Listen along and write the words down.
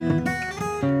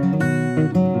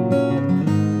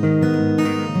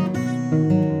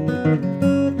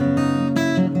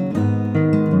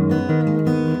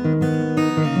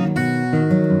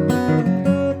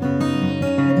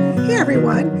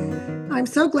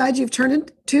glad you've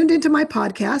tuned into my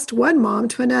podcast, One Mom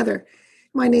to Another.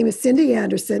 My name is Cindy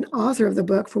Anderson, author of the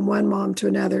book From One Mom to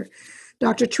Another.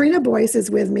 Dr. Trina Boyce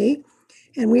is with me,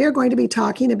 and we are going to be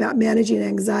talking about managing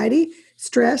anxiety,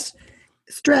 stress,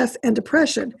 and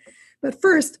depression. But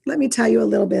first, let me tell you a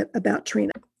little bit about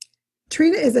Trina.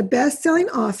 Trina is a best-selling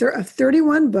author of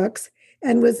 31 books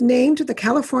and was named the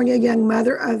California Young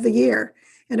Mother of the Year,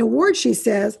 an award, she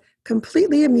says,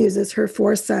 completely amuses her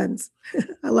 4 sons.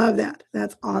 I love that.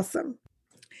 That's awesome.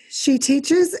 She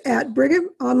teaches at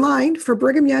online for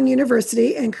Brigham Young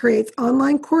University and creates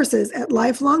online courses at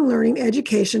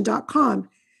lifelonglearningeducation.com.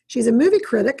 She's a movie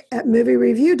critic at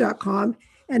moviereview.com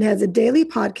and has a daily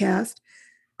podcast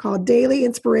called Daily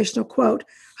Inspirational Quote,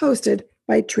 hosted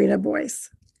by Trina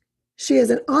Boyce. She is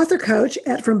an author coach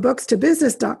at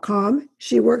FromBooksToBusiness.com.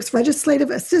 She works legislative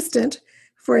assistant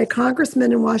for a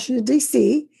congressman in Washington,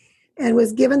 D.C., and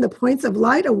was given the Points of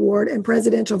Light Award and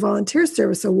Presidential Volunteer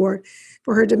Service Award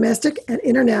for her domestic and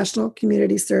international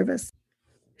community service.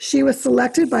 She was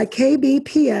selected by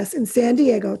KBPS in San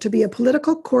Diego to be a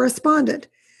political correspondent.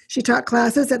 She taught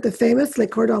classes at the famous Le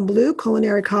Cordon Bleu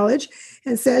Culinary College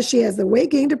and says she has the weight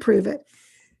gain to prove it.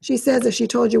 She says if she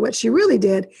told you what she really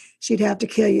did, she'd have to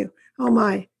kill you. Oh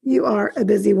my, you are a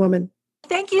busy woman.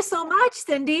 Thank you so much,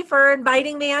 Cindy, for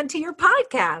inviting me onto your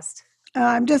podcast.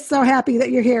 I'm just so happy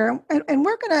that you're here. And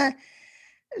we're going to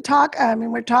talk,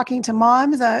 we're talking to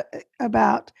moms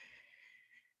about,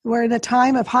 we're in a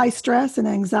time of high stress and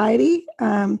anxiety.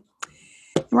 And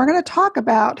we're going to talk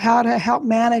about how to help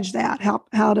manage that,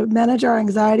 how to manage our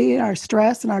anxiety, our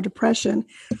stress, and our depression.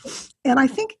 And I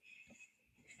think,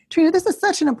 Trina, this is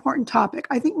such an important topic.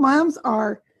 I think moms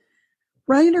are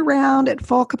running around at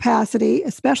full capacity,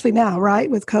 especially now, right,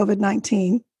 with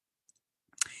COVID-19.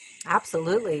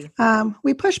 Absolutely.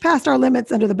 We push past our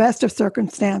limits under the best of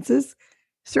circumstances.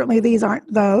 Certainly these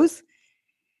aren't those.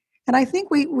 And I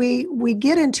think we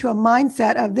get into a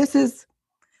mindset of this is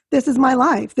my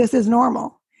life. This is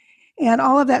normal. And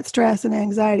all of that stress and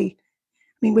anxiety,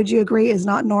 I mean, would you agree is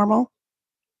not normal?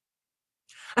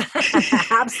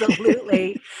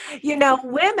 Absolutely.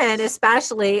 Women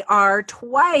especially are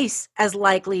twice as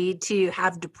likely to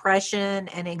have depression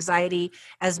and anxiety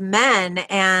as men.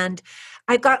 And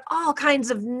I've got all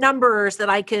kinds of numbers that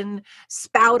I can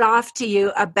spout off to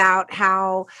you about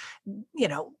how,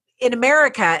 in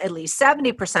America, at least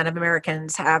 70% of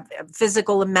Americans have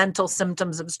physical and mental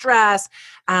symptoms of stress.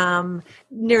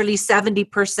 Nearly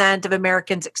 70% of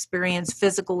Americans experience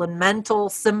physical and mental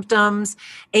symptoms.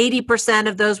 80%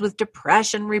 of those with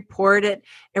depression report it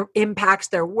impacts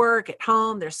their work at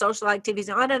home, their social activities,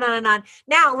 on and on and on.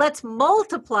 Now let's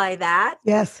multiply that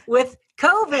with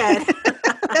COVID.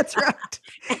 That's right.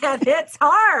 And it's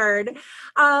hard.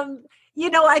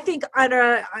 I think on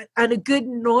a good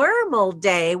normal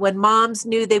day when moms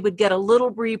knew they would get a little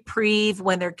reprieve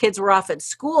when their kids were off at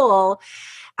school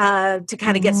to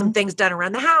kind of get some things done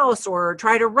around the house or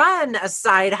try to run a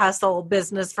side hustle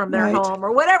business from their home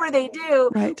or whatever they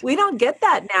do. Right. We don't get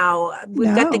that now.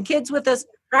 We've got the kids with us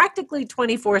practically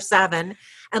 24/7,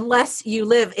 unless you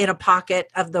live in a pocket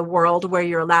of the world where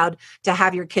you're allowed to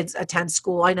have your kids attend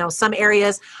school. I know some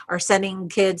areas are sending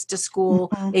kids to school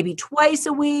maybe twice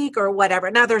a week or whatever,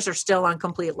 and others are still on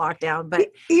complete lockdown.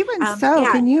 But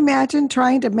can you imagine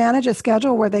trying to manage a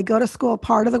schedule where they go to school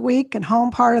part of the week and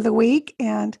home part of the week?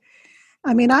 And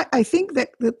I mean, I think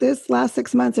that this last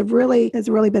 6 months has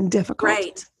really been difficult.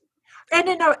 Right. And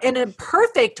in a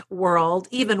perfect world,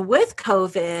 even with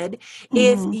COVID,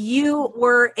 if you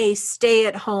were a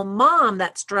stay-at-home mom,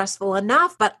 that's stressful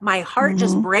enough. But my heart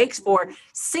just breaks for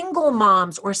single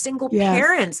moms or single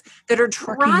parents that are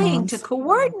trying to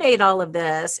coordinate all of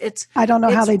this. I don't know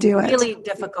how they do it. It's really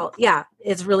difficult. Yeah,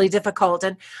 it's really difficult.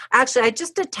 And actually, I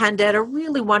just attended a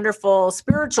really wonderful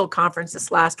spiritual conference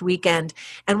this last weekend.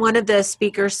 And one of the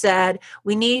speakers said,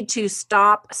 we need to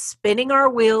stop spinning our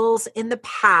wheels in the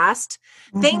past,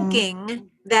 thinking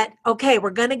that, okay,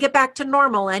 we're going to get back to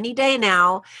normal any day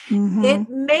now. It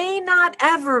may not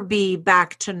ever be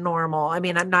back to normal. I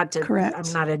mean, I'm not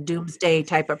a doomsday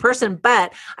type of person,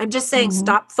 but I'm just saying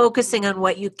stop focusing on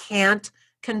what you can't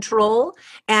control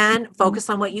and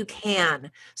focus on what you can.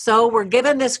 So we're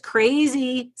given this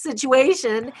crazy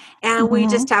situation and we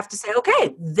just have to say,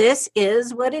 okay, this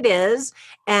is what it is.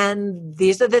 And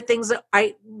these are the things that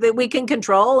we can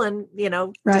control. And,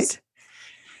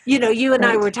 you and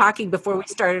I were talking before we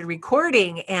started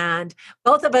recording, and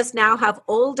both of us now have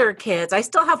older kids. I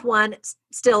still have one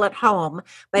still at home,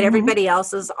 but everybody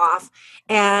else is off.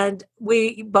 And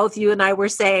you and I were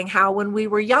saying how when we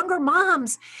were younger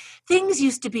moms, things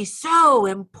used to be so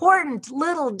important.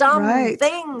 Little dumb Right.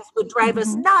 things would drive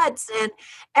us Mhm. nuts, and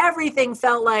everything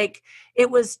felt like it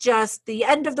was just the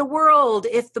end of the world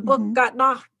if the book Mhm. got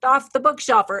knocked off the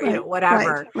bookshelf, or Right. Right.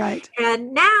 whatever. Right.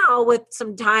 And now, with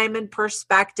some time and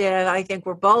perspective, I think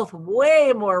we're both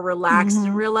way more relaxed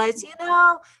and Mhm. realize,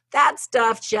 that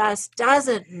stuff just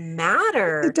doesn't It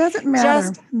matter. doesn't matter.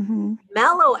 Just Mhm.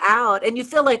 mellow out, and you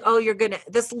feel like, oh,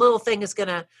 this little thing is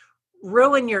gonna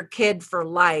ruin your kid for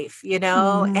life,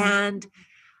 Mhm. and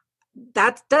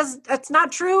that's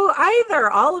not true either.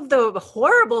 All of the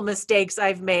horrible mistakes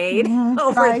I've made Mhm.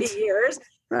 over the Right. years,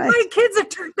 my Right. kids have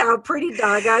turned out pretty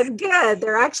doggone good.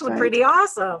 They're actually Right. pretty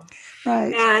awesome.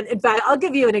 Right. And in fact, I'll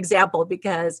give you an example,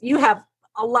 because you have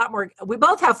a lot more. We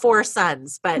both have 4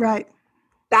 sons, but Right.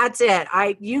 that's it.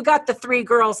 You got the 3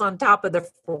 girls on top of the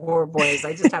 4 boys.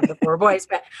 I just have the 4 boys.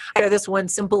 But I share this one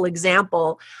simple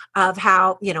example of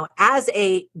how, as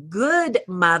a good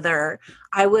mother,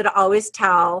 I would always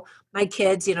tell my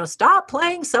kids, stop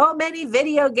playing so many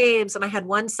video games. And I had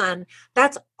one son,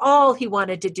 that's all he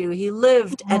wanted to do. He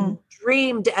lived Mhm. and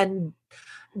dreamed and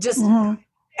just Mhm.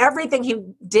 everything he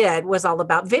did was all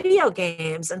about video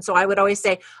games. And so I would always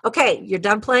say, okay, you're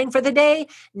done playing for the day.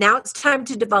 Now it's time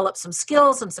to develop some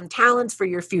skills and some talents for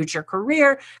your future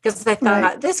career. Because I Right.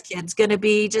 thought, this kid's going to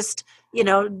be just,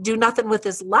 do nothing with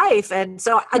his life. And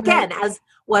so Right. again, as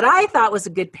what I thought was a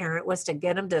good parent was to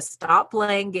get him to stop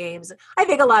playing games. I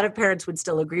think a lot of parents would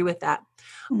still agree with that.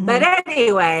 But Mhm.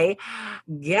 anyway,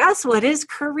 guess what his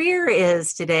career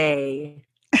is today?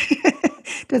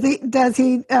 Does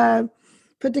he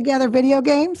put together video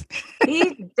games?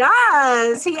 He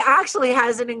does. He actually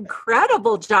has an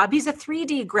incredible job. He's a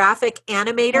 3D graphic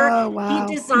animator. Oh, He wow.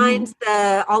 Mhm. designs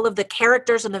all of the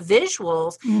characters and the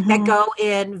visuals that Mhm. go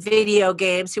in video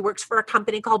games. He works for a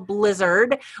company called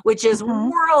Blizzard, which is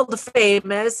Mhm. world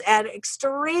famous and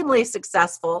extremely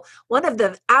successful. One of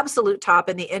the absolute top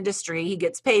in the industry. He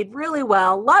gets paid really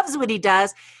well, loves what he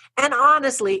does. And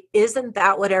honestly, isn't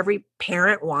that what every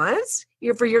parent wants?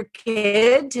 For your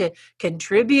kid to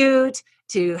contribute,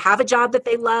 to have a job that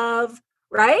they love,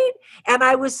 right? And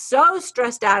I was so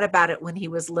stressed out about it when he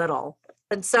was little.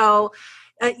 And so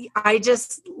I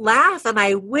just laugh, and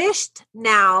I wished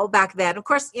now back then, of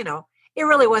course, it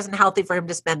really wasn't healthy for him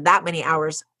to spend that many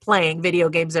hours playing video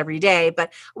games every day,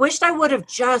 but I wished I would have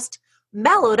just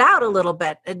mellowed out a little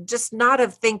bit and just not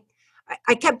have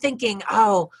I kept thinking,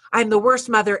 oh, I'm the worst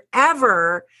mother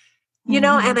ever. And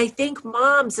Mhm. I think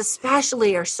moms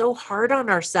especially are so hard on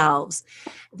ourselves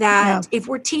Yeah. that if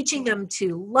we're teaching them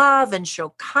to love and show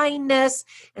kindness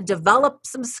and develop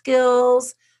some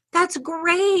skills, that's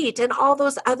great. And all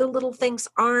those other little things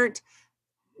aren't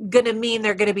going to mean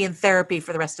they're going to be in therapy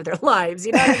for the rest of their lives.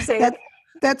 You know what I'm saying? That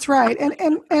that's right.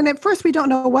 And at first we don't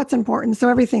know what's important, so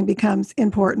everything becomes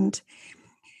important.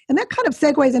 And that kind of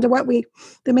segues into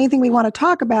the main thing we want to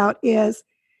talk about is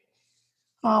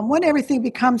when everything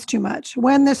becomes too much,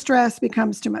 when the stress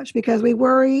becomes too much, because we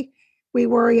worry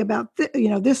about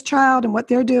this child and what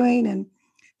they're doing, and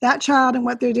that child and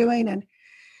what they're doing, and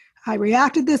I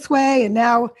reacted this way, and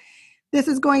now this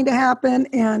is going to happen.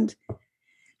 And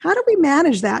how do we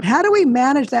manage that? How do we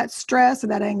manage that stress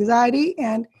and that anxiety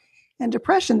and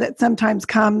depression that sometimes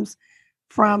comes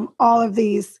from all of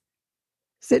these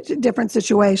different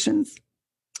situations?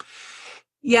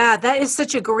 Yeah, that is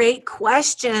such a great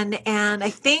question. And I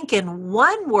think in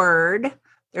one word,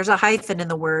 there's a hyphen in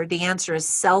the word, the answer is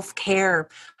self care.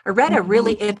 I read a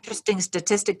really Mm-hmm. interesting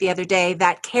statistic the other day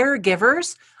that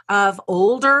caregivers of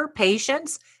older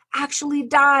patients actually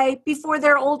die before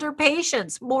their older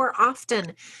patients more often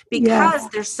Yes. because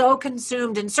they're so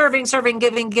consumed in serving,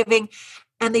 giving,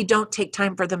 and they don't take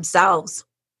time for themselves.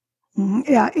 Mhm.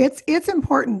 Yeah, it's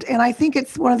important, and I think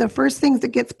it's one of the first things that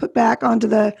gets put back onto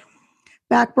the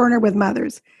back burner with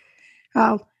mothers.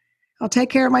 I'll I'll take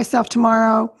care of myself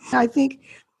tomorrow. I think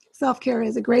self-care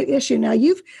is a great issue. Now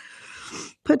you've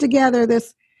put together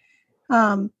this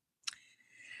um,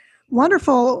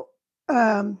 wonderful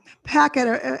packet,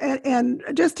 and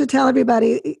just to tell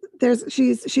everybody,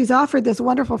 she's offered this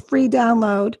wonderful free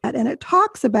download, and it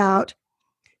talks about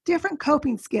different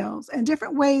coping skills and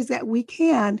different ways that we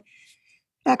can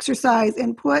exercise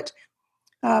and put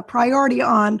priority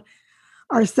on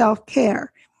our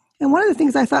self-care. And one of the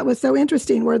things I thought was so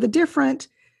interesting were the different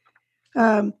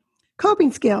um,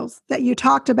 coping skills that you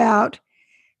talked about.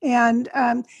 And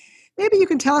maybe you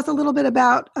can tell us a little bit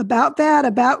about that,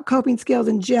 about coping skills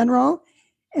in general.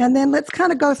 And then let's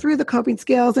kind of go through the coping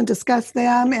skills and discuss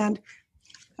them and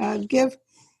give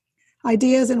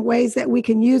ideas and ways that we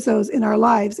can use those in our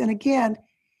lives. And again,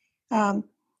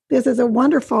 this is a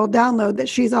wonderful download that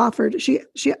she's offered. She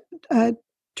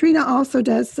Trina also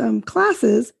does some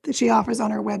classes that she offers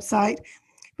on her website,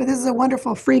 but this is a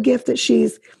wonderful free gift that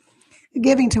she's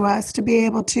giving to us to be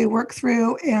able to work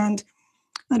through and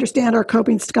understand our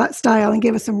coping style and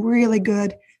give us some really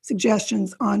good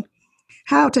suggestions on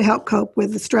how to help cope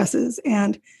with the stresses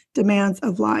and demands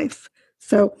of life.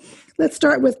 So let's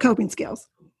start with coping skills.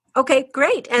 Okay,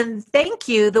 great. And thank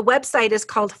you. The website is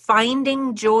called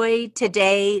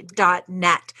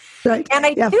findingjoytoday.net. Right. And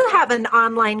I do have an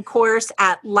online course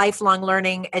at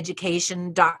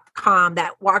lifelonglearningeducation.com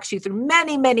that walks you through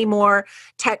many, many more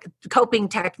coping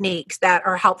techniques that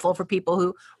are helpful for people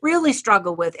who really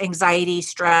struggle with anxiety,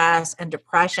 stress, and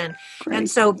depression. Great. And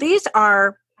so these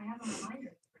are... I have a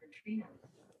reminder for Trina.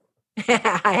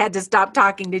 I had to stop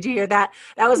talking. Did you hear that?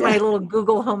 That was my little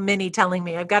Google Home Mini telling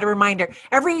me. I've got a reminder.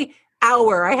 Every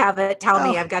hour I have it tell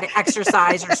me I've got to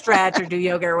exercise or stretch or do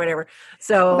yoga or whatever.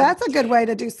 So that's a good way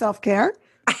to do self-care.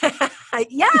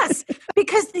 Yes,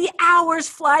 because the hours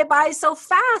fly by so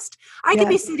fast. I could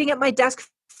be sitting at my desk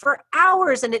for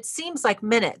hours and it seems like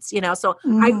minutes, So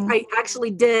I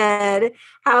actually did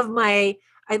have I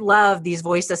love these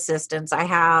voice assistants. I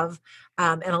have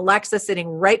an Alexa sitting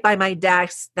right by my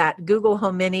desk. That Google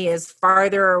Home Mini is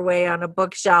farther away on a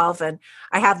bookshelf, and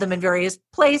I have them in various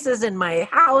places in my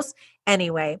house.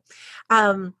 Anyway,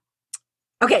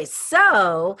 okay,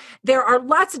 so there are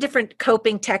lots of different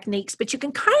coping techniques, but you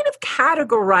can kind of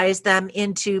categorize them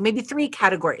into maybe 3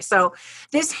 categories. So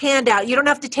this handout, you don't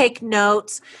have to take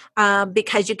notes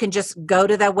because you can just go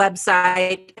to that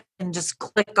website and just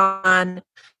click on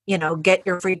get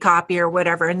your free copy or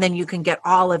whatever, and then you can get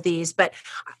all of these. But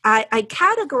I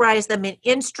categorize them in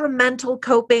instrumental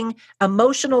coping,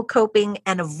 emotional coping,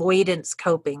 and avoidance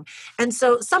coping. And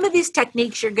so some of these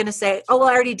techniques you're going to say, oh, well,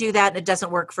 I already do that and it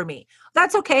doesn't work for me.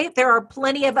 That's okay. There are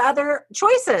plenty of other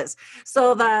choices.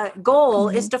 So the goal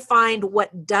is to find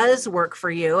what does work for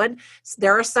you. And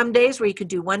there are some days where you could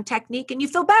do one technique and you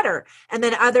feel better. And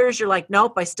then others, you're like,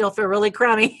 nope, I still feel really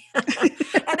crummy.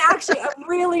 And actually, a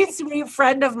really sweet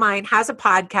friend of mine has a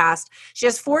podcast. She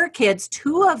has 4 kids.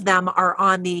 2 of them are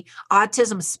on the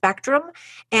autism spectrum.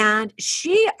 And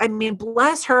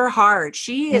bless her heart,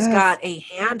 she has got a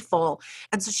handful.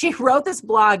 And so she wrote this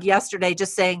blog yesterday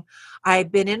just saying,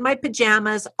 I've been in my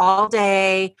pajamas all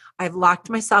day. I've locked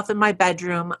myself in my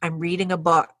bedroom. I'm reading a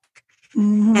book.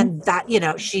 And that,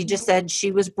 she just said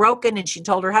she was broken and she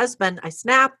told her husband, I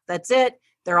snapped. That's it.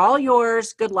 They're all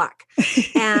yours. Good luck.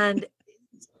 And,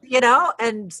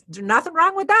 and there's nothing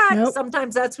wrong with that. Nope.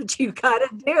 Sometimes that's what you got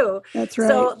to do. That's right.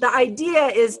 So the idea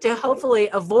is to hopefully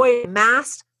avoid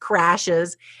mass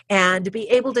crashes and to be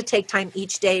able to take time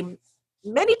each day.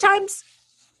 Many times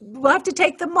we'll have to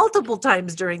take them multiple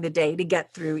times during the day to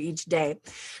get through each day.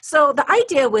 So the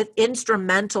idea with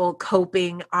instrumental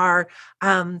coping are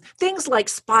things like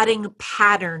spotting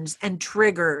patterns and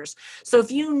triggers. So if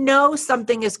you know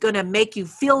something is going to make you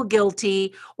feel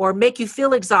guilty or make you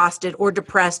feel exhausted or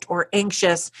depressed or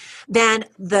anxious, then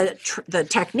the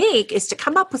technique is to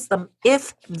come up with some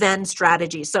if-then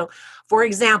strategies. So for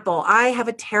example, I have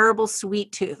a terrible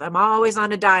sweet tooth. I'm always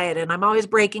on a diet and I'm always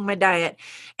breaking my diet.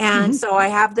 And so I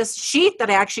have this sheet that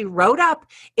I actually wrote up.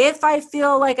 If I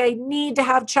feel like I need to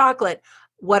have chocolate,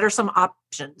 what are some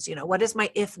options? What is my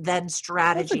if-then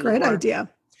strategy? That's a great idea.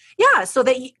 Yeah, so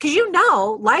that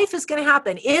because life is going to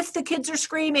happen. If the kids are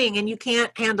screaming and you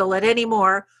can't handle it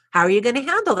anymore, how are you going to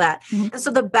handle that? And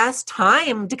so the best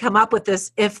time to come up with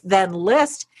this if-then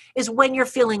list is when you're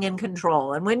feeling in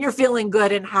control and when you're feeling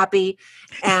good and happy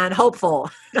and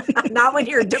hopeful, not when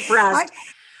you're depressed.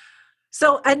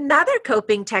 So another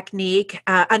coping technique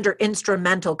under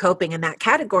instrumental coping in that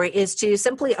category is to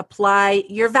simply apply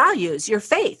your values, your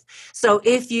faith. So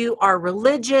if you are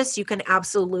religious, you can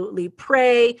absolutely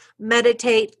pray,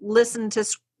 meditate, listen to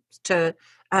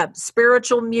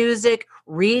spiritual music,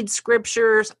 read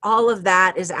scriptures. All of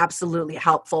that is absolutely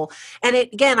helpful. And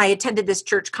again, I attended this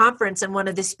church conference and one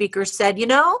of the speakers said,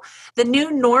 the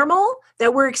new normal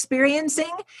that we're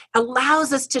experiencing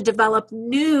allows us to develop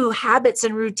new habits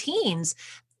and routines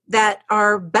that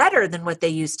are better than what they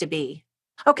used to be.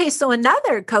 Okay, so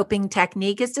another coping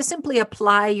technique is to simply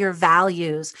apply your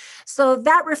values. So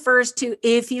that refers to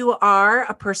if you are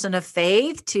a person of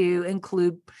faith, to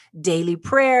include daily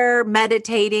prayer,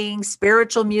 meditating,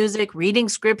 spiritual music, reading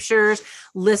scriptures,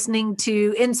 listening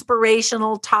to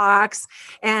inspirational talks.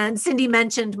 And Cindy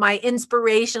mentioned my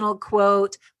inspirational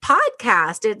quote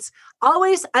podcast. It's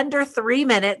always under 3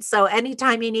 minutes. So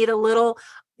anytime you need a little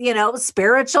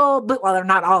spiritual, but well, they're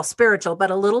not all spiritual,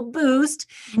 but a little boost.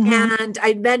 And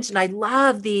I mentioned, I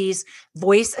love these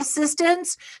voice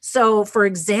assistants. So for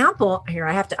example, here,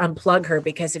 I have to unplug her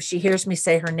because if she hears me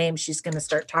say her name, she's going to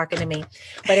start talking to me.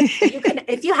 But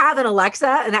if you have an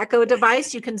Alexa, an Echo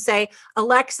device, you can say,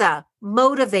 Alexa,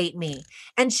 motivate me.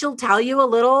 And she'll tell you a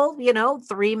little,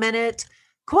 3-minute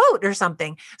quote or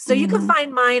something. So you can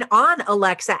find mine on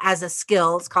Alexa as a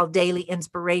skill. It's called Daily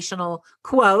Inspirational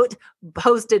Quote,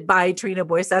 hosted by Trina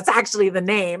Boyce. That's actually the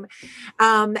name.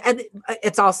 And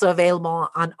it's also available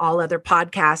on all other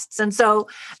podcasts. And so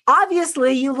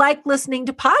obviously you like listening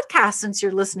to podcasts since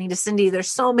you're listening to Cindy. There's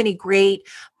so many great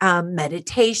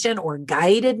meditation or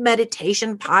guided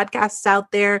meditation podcasts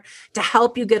out there to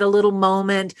help you get a little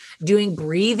moment. Doing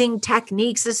breathing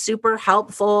techniques is super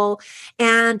helpful.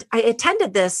 And I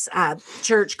attended this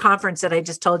church conference that I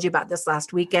just told you about this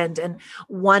last weekend. And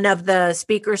one of the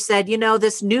speakers said,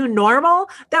 this new normal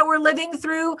that we're living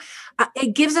through,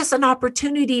 it gives us an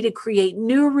opportunity to create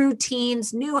new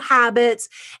routines, new habits.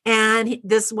 And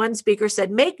this one speaker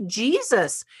said, make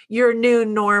Jesus your new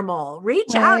normal.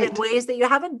 Reach out in ways that you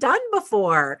haven't done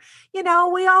before.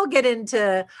 We all get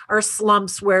into our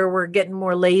slumps where we're getting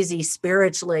more lazy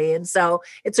spiritually. And so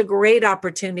it's a great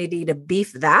opportunity to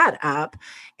beef that up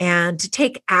and to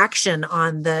take action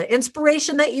on the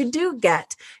inspiration that you do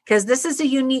get, because this is a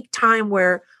unique time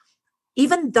where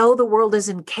even though the world is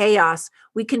in chaos,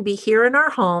 we can be here in our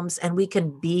homes and we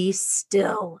can be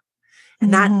still.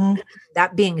 And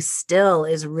that being still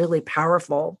is really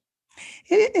powerful.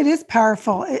 It is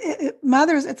powerful.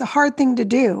 Mothers, it's a hard thing to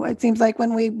do. It seems like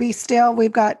when we be still,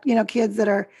 we've got, kids that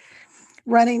are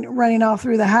running all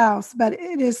through the house, but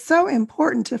it is so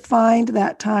important to find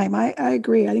that time. I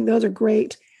agree. I think those are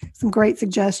some great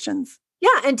suggestions.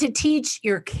 Yeah. And to teach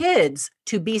your kids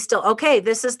to be still. Okay,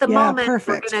 this is the moment.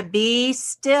 Perfect. We're going to be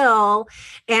still.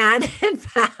 And in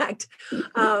fact,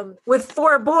 with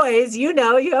 4 boys, you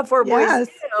have 4 boys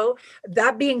too,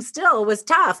 that being still was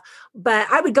tough. But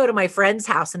I would go to my friend's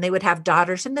house and they would have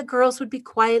daughters and the girls would be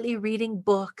quietly reading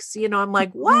books. I'm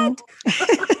like, what?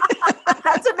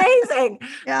 That's amazing.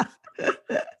 Yeah.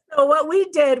 So what we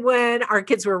did when our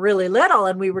kids were really little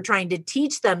and we were trying to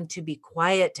teach them to be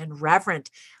quiet and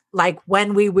reverent, like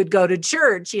when we would go to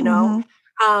church,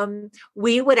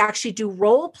 we would actually do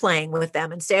role playing with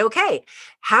them and say, okay,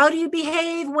 how do you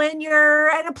behave when you're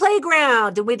at a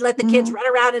playground? And we'd let the kids run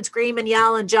around and scream and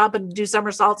yell and jump and do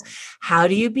somersaults. How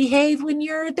do you behave when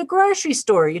you're at the grocery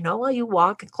store? You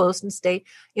walk close and stay,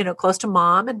 close to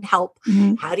mom and help.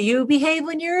 How do you behave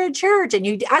when you're at church? And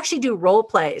you actually do role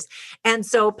plays. And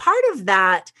so part of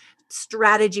that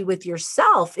strategy with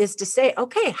yourself is to say,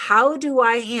 okay, how do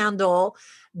I handle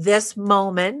this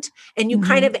moment? And you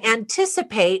kind of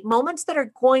anticipate moments that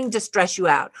are going to stress you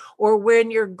out, or when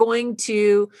you're going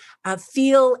to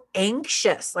feel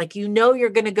anxious, like you're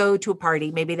going to go to a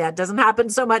party. Maybe that doesn't happen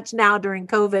so much now during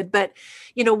COVID, but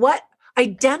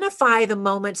identify the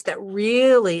moments that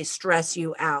really stress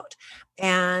you out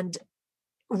and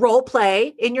role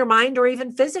play in your mind or even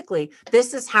physically.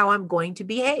 This is how I'm going to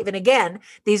behave. And again,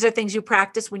 these are things you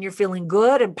practice when you're feeling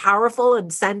good and powerful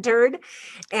and centered.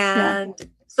 And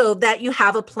so that you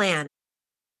have a plan.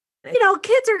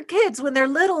 Kids are kids. When they're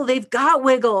little, they've got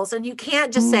wiggles, and you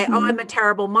can't just say, oh, I'm a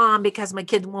terrible mom because my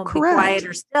kid won't be quiet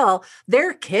or still.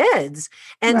 They're kids.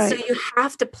 And so you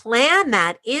have to plan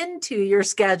that into your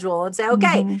schedule and say,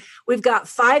 okay, we've got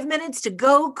 5 minutes to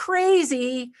go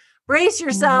crazy. Brace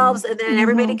yourselves, and then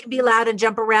everybody can be loud and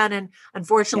jump around. And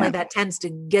unfortunately, that tends to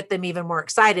get them even more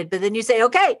excited. But then you say,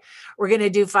 okay, we're going to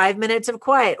do 5 minutes of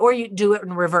quiet, or you do it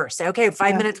in reverse. Say, okay,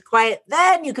 5 minutes of quiet,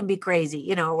 then you can be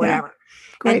crazy, whatever.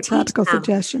 Great practical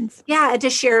suggestions. Yeah, and to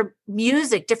share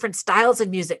music, different styles of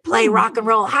music. Play rock and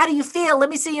roll. How do you feel?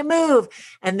 Let me see you move.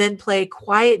 And then play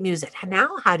quiet music.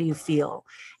 Now, how do you feel?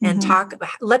 And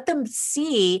let them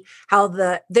see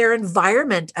how their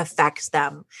environment affects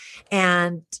them.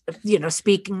 And,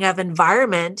 speaking of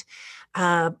environment,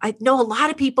 I know a lot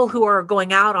of people who are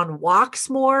going out on walks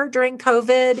more during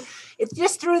COVID. It's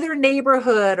just through their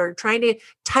neighborhood or trying to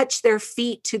touch their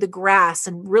feet to the grass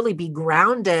and really be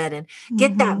grounded and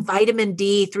get that vitamin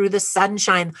D through the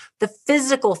sunshine, the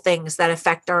physical things that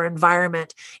affect our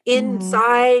environment.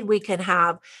 Inside, we can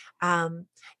have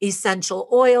essential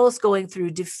oils going through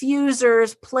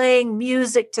diffusers, playing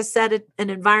music to set an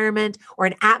environment or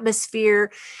an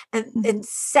atmosphere, and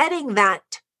setting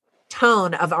that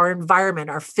tone of our environment,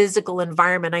 our physical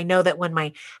environment. I know that when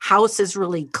my house is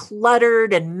really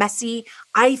cluttered and messy,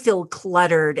 I feel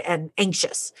cluttered and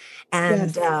anxious.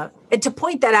 And to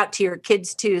point that out to your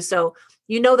kids too. So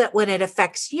you know that when it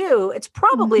affects you, it's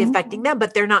probably affecting them,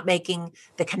 but they're not making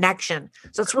the connection.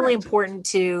 So it's really important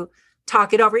to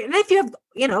talk it over. And if you have,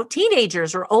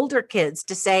 teenagers or older kids,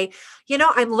 to say,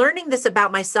 I'm learning this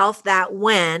about myself, that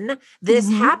when this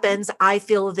happens, I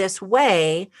feel this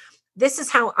way. This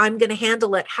is how I'm going to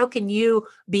handle it. How can you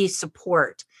be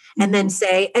support? And then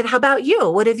say, and how about you?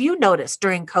 What have you noticed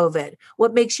during COVID?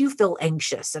 What makes you feel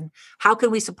anxious? And how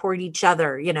can we support each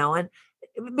other? And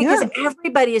because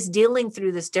everybody is dealing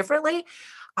through this differently.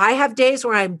 I have days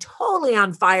where I'm totally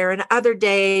on fire and other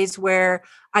days where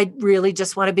I really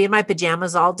just want to be in my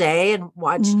pajamas all day and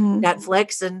watch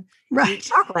Netflix and eat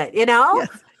chocolate, Yes.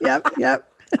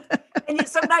 Yep. And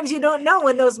sometimes you don't know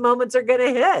when those moments are going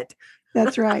to hit.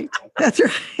 That's right. That's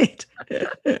right.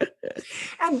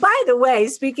 And by the way,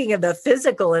 speaking of the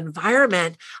physical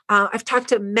environment, I've talked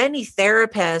to many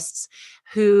therapists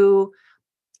who,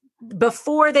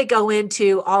 before they go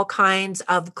into all kinds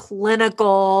of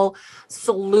clinical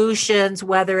solutions,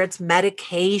 whether it's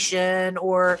medication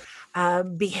or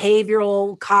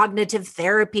behavioral cognitive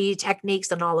therapy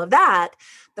techniques and all of that,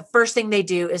 the first thing they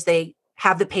do is they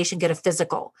have the patient get a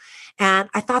physical. And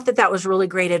I thought that was really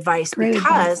great advice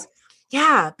because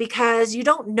you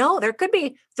don't know. There could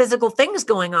be physical things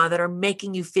going on that are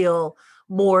making you feel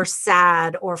more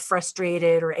sad or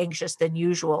frustrated or anxious than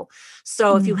usual.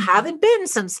 So if you haven't been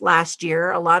since last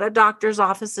year, a lot of doctors'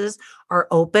 offices are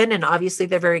open, and obviously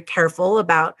they're very careful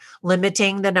about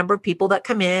limiting the number of people that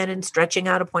come in and stretching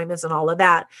out appointments and all of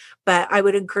that. But I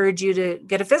would encourage you to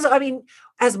get a physical. I mean,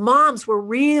 as moms, we're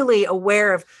really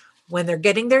aware of when they're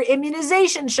getting their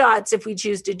immunization shots, if we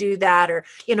choose to do that, or,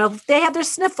 if they have their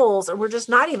sniffles, and we're just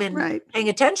not even paying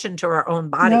attention to our own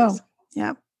bodies.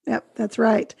 No. Yep. That's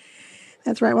right.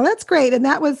 That's right. Well, that's great. And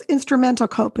that was instrumental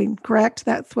coping, correct?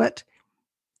 That's what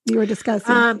you were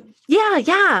discussing.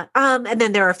 Yeah. And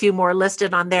then there are a few more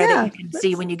listed on there that you can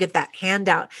see when you get that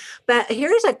handout. But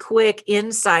here's a quick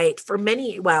insight for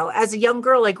many. Well, as a young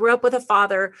girl, I grew up with a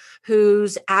father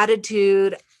whose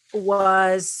attitude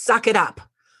was suck it up.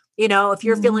 If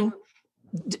you're feeling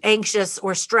anxious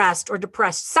or stressed or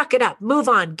depressed, suck it up, move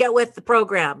on, get with the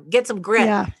program, get some grit.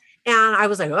 Yeah. And I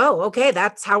was like, oh, okay,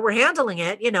 that's how we're handling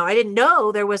it. I didn't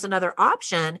know there was another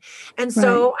option. And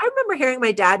so I remember hearing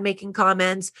my dad making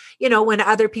comments, when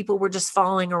other people were just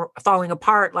falling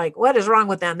apart, like, what is wrong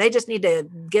with them? They just need to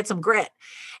get some grit.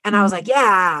 And I was like,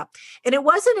 yeah. And it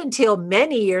wasn't until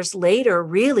many years later,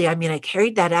 really, I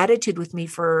carried that attitude with me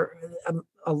for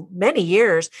many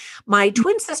years. My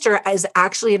twin sister is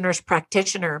actually a nurse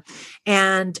practitioner.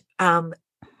 And,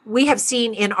 we have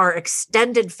seen in our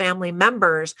extended family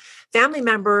members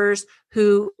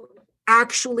who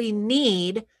actually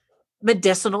need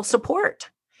medicinal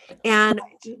support. And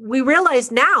we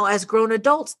realize now as grown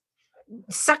adults,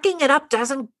 sucking it up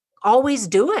doesn't always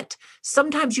do it.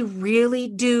 Sometimes you really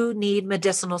do need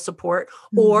medicinal support,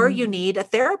 or you need a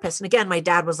therapist. And again, my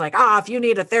dad was like, if you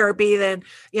need a therapy, then,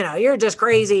 you're just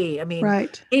crazy.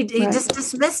 He just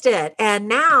dismissed it. And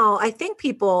now I think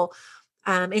people,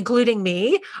 including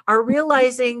me, are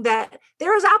realizing that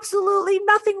there is absolutely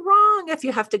nothing wrong if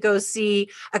you have to go see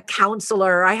a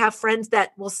counselor. I have friends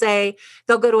that will say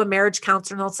they'll go to a marriage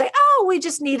counselor and they'll say, we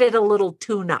just needed a little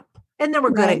tune up. And then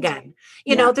we're good again.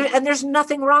 And there's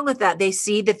nothing wrong with that. They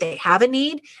see that they have a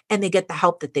need and they get the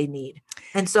help that they need.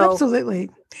 And so absolutely.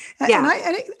 Yeah.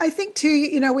 And I think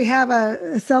too, we have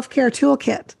a self-care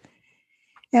toolkit,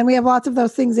 and we have lots of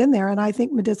those things in there. And I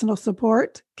think medicinal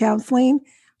support, counseling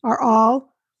are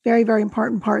all very, very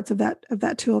important parts of that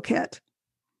toolkit.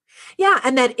 Yeah.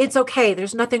 And that it's okay.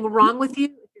 There's nothing wrong with you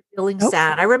if you're feeling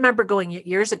sad. I remember going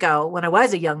years ago when I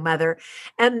was a young mother,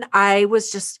 and I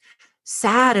was just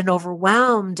sad and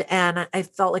overwhelmed, and I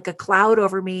felt like a cloud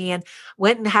over me, and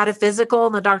went and had a physical,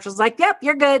 and the doctor was like, yep,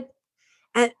 you're good.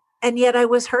 And yet I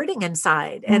was hurting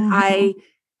inside. And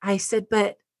I said,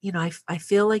 but I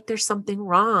feel like there's something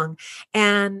wrong.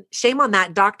 And shame on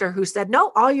that doctor who said,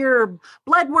 no, all your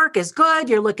blood work is good.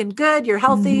 You're looking good. You're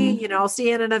healthy. I'll see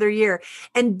you in another year.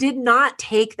 And did not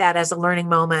take that as a learning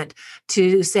moment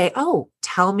to say, oh,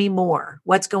 tell me more.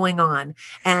 What's going on?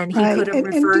 And he could have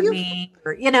referred me,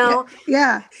 or,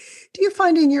 Yeah. Do you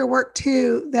find in your work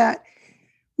too that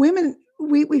women,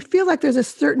 we feel like there's a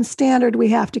certain standard we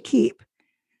have to keep?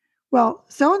 Well,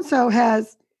 so-and-so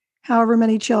has however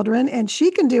many children, and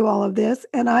she can do all of this,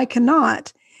 and I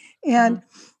cannot. And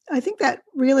I think that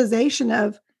realization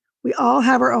of we all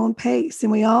have our own pace,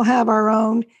 and we all have our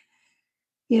own,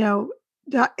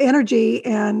 energy,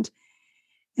 and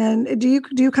And do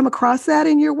you come across that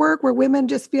in your work where women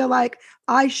just feel like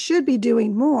I should be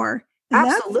doing more? And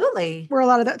that's Absolutely. where a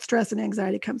lot of that stress and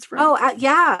anxiety comes from. Oh,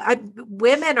 yeah.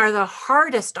 Women are the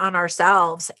hardest on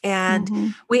ourselves, and Mm-hmm.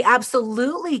 we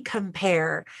absolutely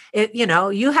compare it.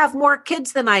 You have more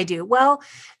kids than I do. Well,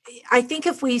 I think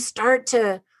if we start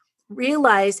to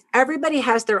realize everybody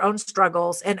has their own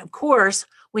struggles, and of course,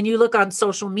 when you look on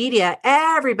social media,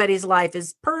 everybody's life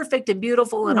is perfect and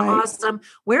beautiful and Right. awesome.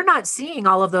 We're not seeing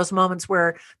all of those moments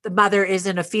where the mother is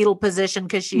in a fetal position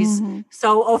because she's Mm-hmm.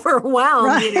 so overwhelmed.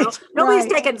 Right. Nobody's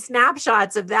Right. taking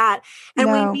snapshots of that. And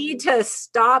we No. need to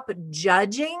stop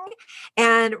judging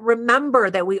and remember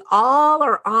that we all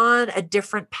are on a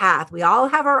different path. We all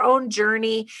have our own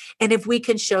journey. And if we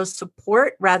can show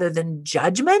support rather than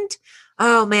judgment,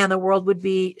 oh man, the world would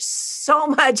be so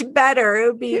much better. It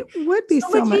would be It would be so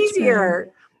so much much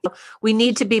easier. We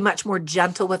need to be much more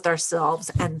gentle with ourselves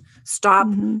and stop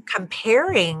Mm-hmm.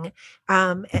 comparing.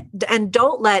 And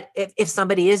don't let, if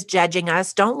somebody is judging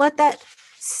us, don't let that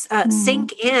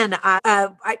sink in.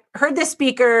 I heard this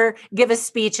speaker give a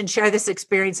speech and share this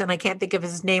experience, and I can't think of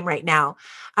his name right now.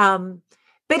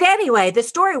 But anyway, the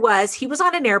story was he was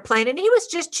on an airplane and he was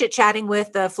just chit-chatting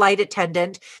with the flight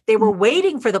attendant. They were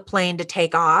waiting for the plane to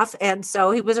take off. And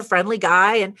so he was a friendly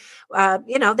guy. And,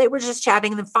 they were just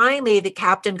chatting. And then finally, the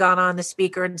captain got on the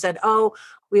speaker and said, "Oh,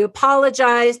 we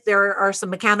apologize. There are some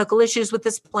mechanical issues with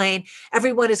this plane.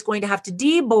 Everyone is going to have to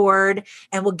deboard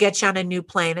and we'll get you on a new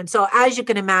plane." And so, as you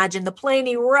can imagine, the plane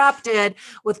erupted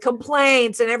with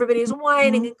complaints and everybody's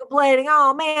whining and complaining.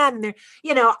 Oh, man. And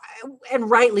and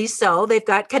rightly so. They've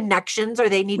got connections or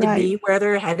they need to be where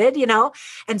they're headed,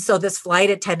 And so this flight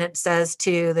attendant says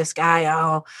to this guy,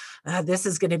 "Oh, this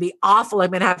is going to be awful.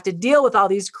 I'm going to have to deal with all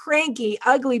these cranky,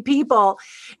 ugly people."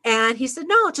 And he said,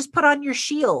 "No, just put on your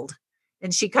shield."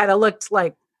 And she kind of looked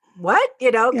like, "What?"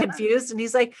 Yeah. Confused. And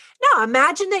he's like, "No,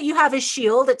 imagine that you have a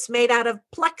shield. It's made out of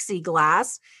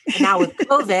plexiglass. And now with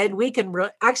COVID, we can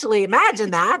actually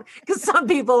imagine that because some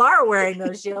people are wearing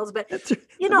those shields. But,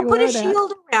 put a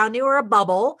shield around you or a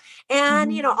bubble.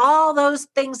 And, all those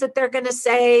things that they're going to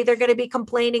say, they're going to be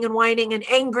complaining and whining and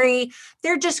angry.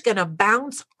 They're just going to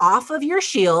bounce off of your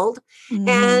shield.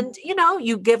 And,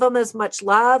 you give them as much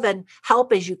love and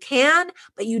help as you can,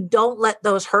 but you don't let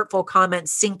those hurtful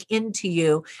comments sink into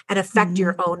you and affect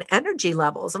your own energy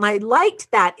levels." And I liked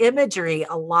that imagery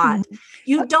a lot.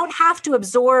 You don't have to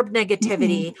absorb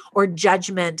negativity or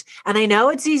judgment. And I know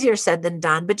it's easier said than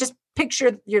done, but just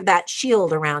picture that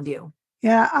shield around you.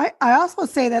 Yeah, I also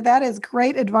say that is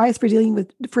great advice for dealing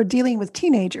with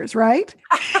teenagers, right?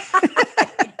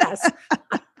 Yes.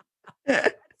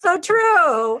 So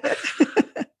true.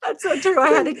 That's so true. I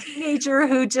had a teenager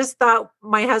who just thought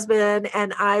my husband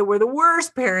and I were the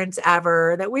worst parents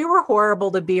ever, that we were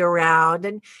horrible to be around.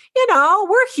 And,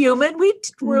 we're human.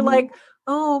 We're like,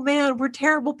 "Oh man, we're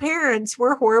terrible parents.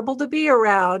 We're horrible to be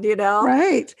around,"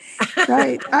 Right.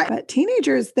 But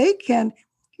teenagers,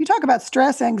 you talk about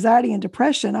stress, anxiety, and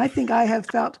depression. I think I have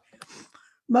felt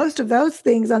most of those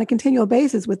things on a continual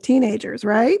basis with teenagers,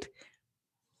 right?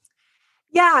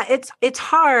 Yeah, it's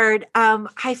hard.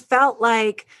 I felt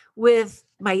like with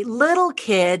my little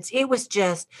kids, it was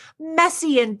just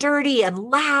messy and dirty and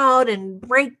loud and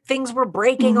things were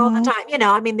breaking all the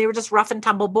time. They were just rough and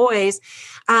tumble boys.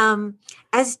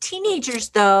 As teenagers,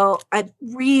 though,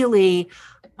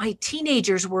 my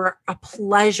teenagers were a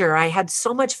pleasure. I had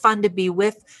so much fun to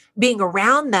being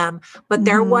around them, but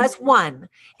there was one,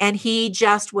 and he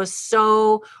just was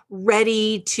so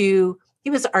ready to. He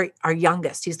was our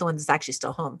youngest. He's the one that's actually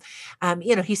still home.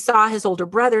 He saw his older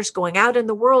brothers going out in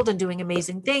the world and doing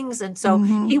amazing things. And so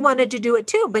he wanted to do it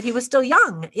too, but he was still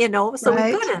young, so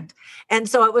he couldn't. And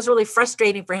so it was really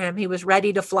frustrating for him. He was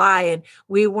ready to fly and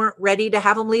we weren't ready to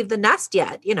have him leave the nest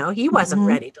yet. He wasn't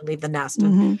ready to leave the nest.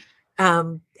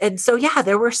 And so, yeah,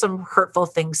 there were some hurtful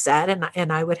things said.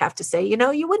 And I would have to say,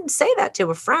 you wouldn't say that to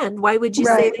a friend. Why would you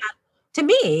say that to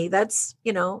me? That's,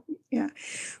 Yeah.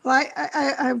 Well,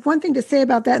 I have one thing to say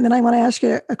about that, and then I want to ask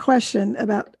you a question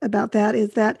about that.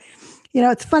 Is that,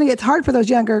 it's funny. It's hard for those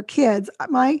younger kids.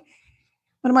 One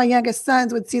of my youngest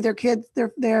sons would see their kids,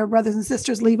 their brothers and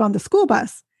sisters leave on the school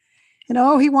bus,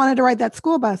 he wanted to ride that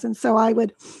school bus, and so I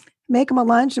would make him a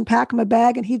lunch and pack him a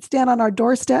bag, and he'd stand on our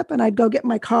doorstep, and I'd go get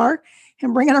my car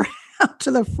and bring it around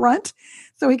to the front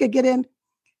so he could get in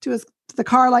to the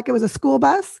car like it was a school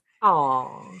bus.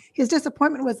 Oh, his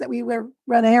disappointment was that we would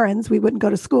run errands. We wouldn't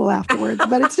go to school afterwards,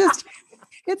 but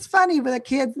it's funny for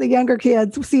the younger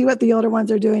kids see what the older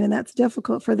ones are doing, and that's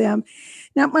difficult for them.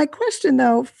 Now, my question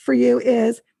though for you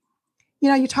is,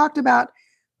 you talked about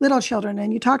little children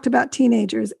and you talked about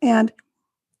teenagers, and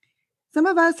some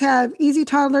of us have easy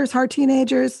toddlers, hard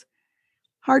teenagers,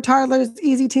 hard toddlers,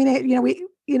 easy teenage,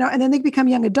 and then they become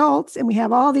young adults and we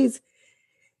have all these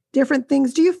different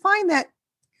things. Do you find that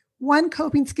one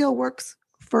coping skill works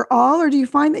for all, or do you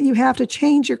find that you have to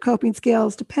change your coping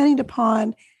skills depending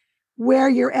upon where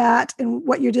you're at and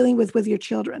what you're dealing with your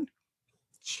children?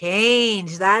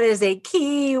 Change. That is a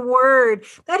key word.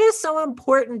 That is so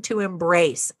important to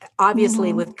embrace,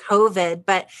 obviously, with COVID.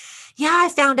 But yeah, I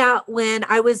found out when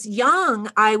I was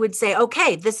young, I would say,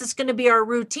 okay, this is going to be our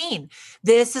routine.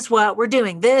 This is what we're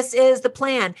doing. This is the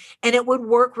plan. And it would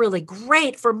work really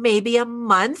great for maybe a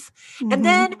month. And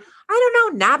then I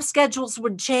don't know, nap schedules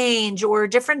would change or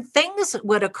different things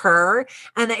would occur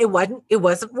and it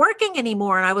wasn't working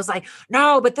anymore. And I was like,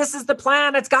 no, but this is the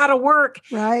plan. It's got to work.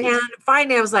 Right. And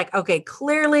finally I was like, okay,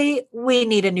 clearly we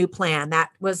need a new plan.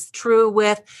 That was true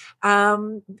with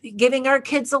giving our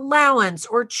kids allowance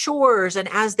or chores. And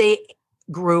as they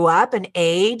grew up and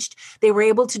aged, they were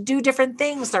able to do different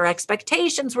things. Their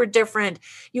expectations were different.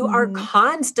 You are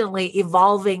constantly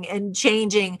evolving and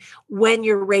changing when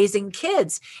you're raising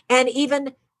kids. And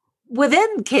even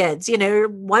within kids,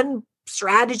 one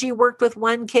strategy worked with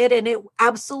one kid and it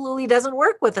absolutely doesn't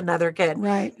work with another kid.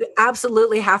 Right. You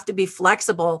absolutely have to be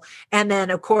flexible. And then,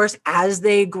 of course, as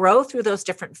they grow through those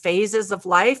different phases of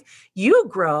life, you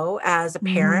grow as a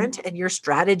parent and your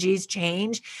strategies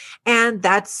change. And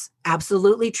that's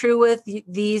absolutely true with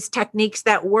these techniques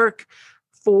that work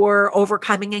for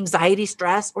overcoming anxiety,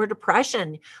 stress, or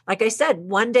depression. Like I said,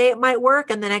 one day it might work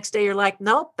and the next day you're like,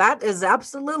 nope, that is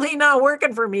absolutely not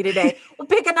working for me today. We'll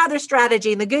pick another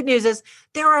strategy. And the good news is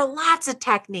there are lots of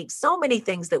techniques, so many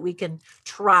things that we can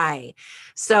try.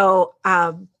 So,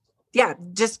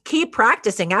 just keep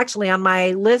practicing. Actually, on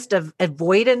my list of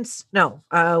avoidance,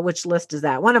 which list is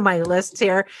that? One of my lists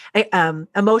here,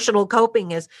 emotional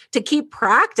coping is to keep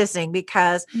practicing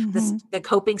because the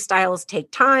coping styles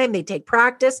take time, they take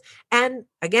practice. And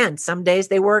again, some days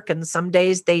they work and some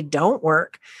days they don't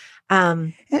work.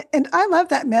 And I love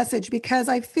that message because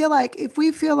I feel like if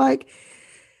we feel like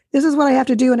this is what I have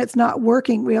to do and it's not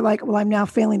working, we're like, well, I'm now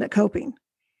failing at coping.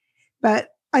 But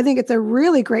I think it's a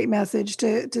really great message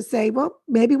to say, well,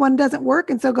 maybe one doesn't work,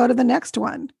 and so go to the next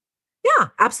one. Yeah,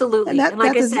 absolutely. And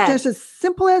like I said, just as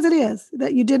simple as it is,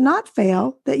 that you did not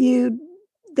fail, that you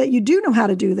do know how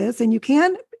to do this, and you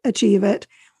can achieve it.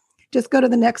 Just go to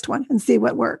the next one and see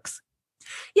what works.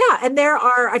 Yeah, and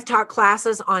I've taught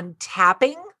classes on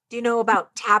tapping. Do you know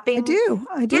about tapping? I do.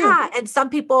 Yeah. And some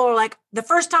people are like, the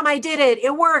first time I did it,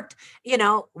 it worked.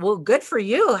 Well, good for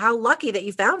you. How lucky that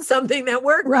you found something that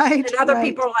worked. Right. And other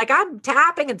people are like, I'm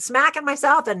tapping and smacking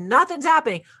myself and nothing's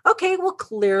happening. Okay, well,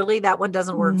 clearly that one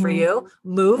doesn't work for you.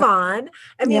 Move on.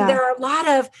 I mean, there are a lot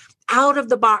of out of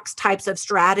the box types of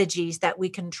strategies that we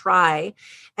can try.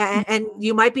 And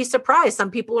you might be surprised.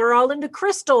 Some people are all into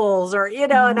crystals or,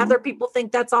 and other people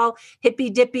think that's all hippy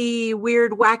dippy,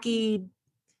 weird, wacky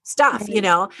stuff,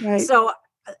 Right. So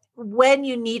when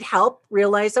you need help,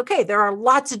 realize, okay, there are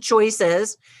lots of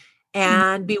choices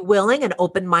and be willing and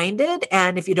open-minded.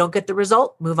 And if you don't get the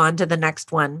result, move on to the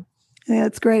next one. Yeah,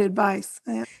 that's great advice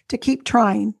to keep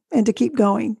trying and to keep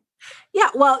going. Yeah.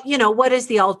 Well, what is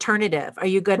the alternative? Are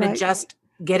you going to just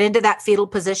get into that fetal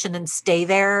position and stay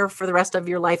there for the rest of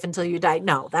your life until you die?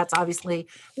 No, that's obviously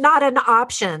not an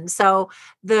option. So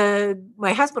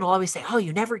my husband will always say, oh,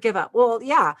 you never give up. Well,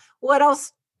 yeah. What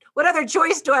else? What other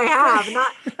choice do I have?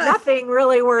 Nothing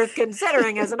really worth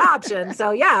considering as an option.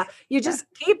 So yeah, you just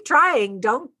keep trying.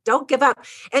 Don't give up.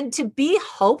 And to be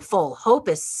hopeful. Hope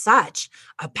is such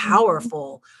a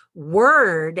powerful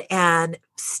word and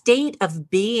state of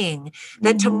being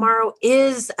that tomorrow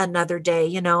is another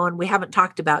day, and we haven't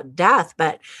talked about death,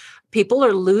 but people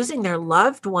are losing their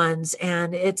loved ones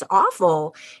and it's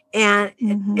awful. And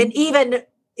even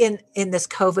in this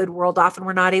COVID world, often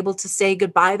we're not able to say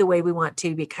goodbye the way we want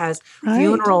to because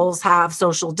funerals have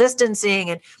social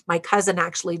distancing. And my cousin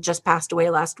actually just passed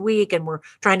away last week and we're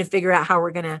trying to figure out how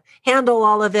we're going to handle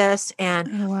all of this.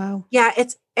 And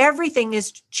everything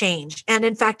is changed. And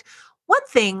in fact, one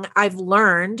thing I've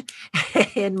learned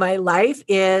in my life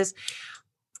is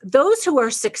those who are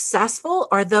successful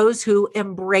are those who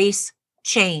embrace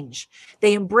change.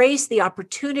 They embrace the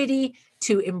opportunity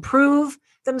to improve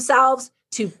themselves,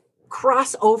 to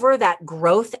cross over that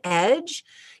growth edge.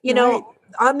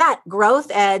 On that growth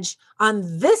edge,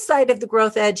 on this side of the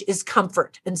growth edge is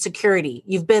comfort and security.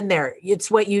 You've been there.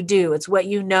 It's what you do. It's what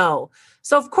you know.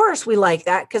 So of course we like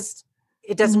that because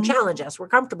it doesn't challenge us. We're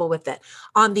comfortable with it.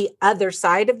 On the other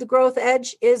side of the growth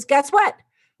edge is, guess what?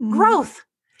 Growth.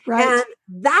 Right. And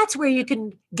that's where you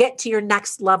can get to your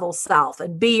next level self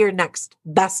and be your next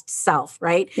best self,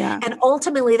 right? Yeah. And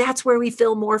ultimately, that's where we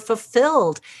feel more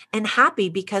fulfilled and happy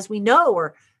because we know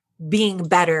we're being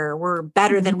better. We're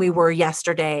better than we were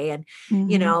yesterday. And,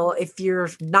 if you're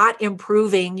not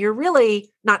improving, you're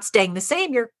really not staying the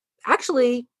same. You're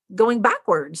actually going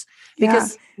backwards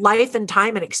because life and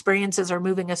time and experiences are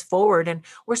moving us forward and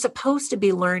we're supposed to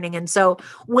be learning. And so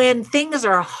when things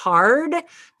are hard,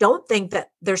 don't think that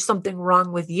there's something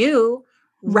wrong with you.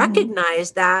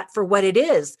 Recognize that for what it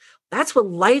is. That's what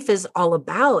life is all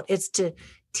about. It's to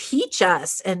teach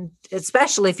us. And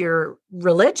especially if you're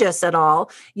religious at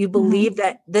all, you believe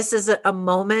that this is a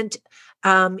moment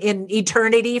in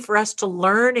eternity for us to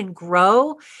learn and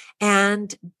grow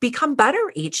and become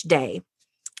better each day.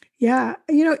 Yeah.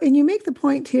 And you make the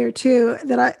point here too,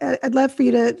 that I'd love for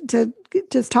you to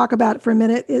just talk about for a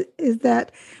minute is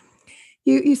that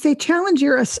you say challenge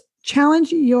your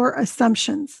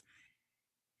assumptions.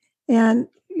 And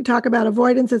you talk about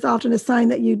avoidance is often a sign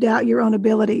that you doubt your own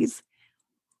abilities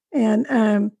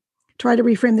and try to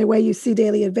reframe the way you see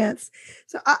daily events.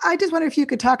 So I just wonder if you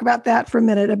could talk about that for a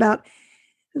minute, about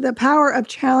the power of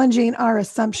challenging our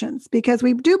assumptions, because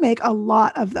we do make a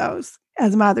lot of those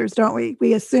as mothers, don't we?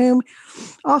 We assume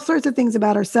all sorts of things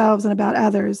about ourselves and about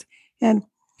others. And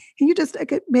can you just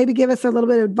maybe give us a little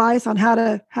bit of advice on how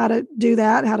to do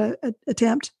that, how to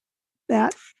attempt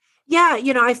that? Yeah,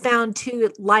 I found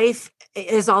too, life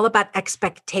is all about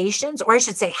expectations, or I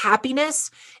should say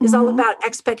happiness is all about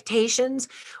expectations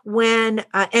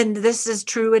and this is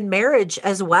true in marriage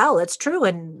as well. It's true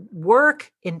in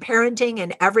work, in parenting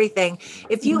and everything.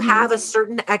 If you have a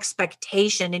certain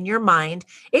expectation in your mind,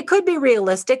 it could be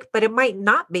realistic, but it might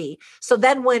not be. So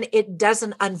then when it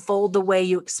doesn't unfold the way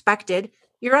you expected,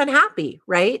 you're unhappy,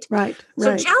 right? Right.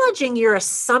 So challenging your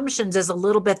assumptions is a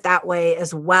little bit that way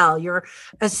as well. You're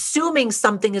assuming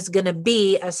something is going to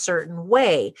be a certain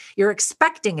way. You're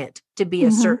expecting it to be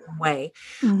a certain way.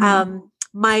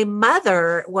 My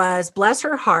mother was, bless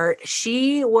her heart,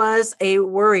 she was a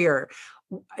worrier.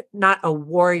 Not a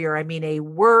warrior, I mean a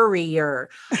worrier.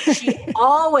 She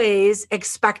always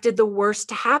expected the worst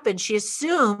to happen. She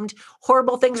assumed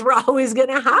horrible things were always going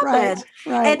to happen.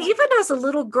 Right. And even as a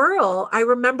little girl, I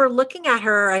remember looking at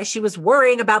her as she was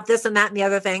worrying about this and that and the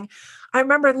other thing. I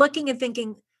remember looking and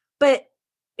thinking, but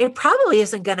it probably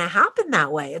isn't going to happen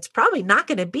that way. It's probably not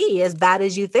going to be as bad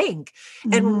as you think.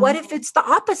 And what if it's the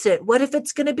opposite? What if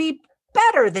it's going to be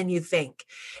better than you think?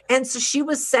 And so she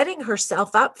was setting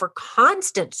herself up for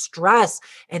constant stress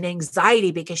and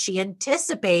anxiety because she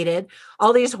anticipated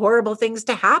all these horrible things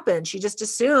to happen. She just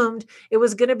assumed it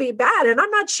was going to be bad. And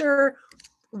I'm not sure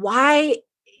why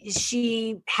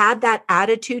she had that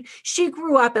attitude. She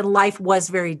grew up and life was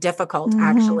very difficult,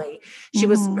 actually. She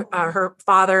was, her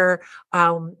father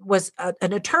was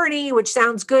an attorney, which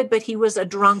sounds good, but he was a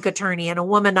drunk attorney and a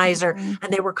womanizer,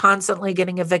 and they were constantly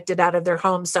getting evicted out of their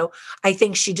home. So I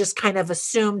think she just kind of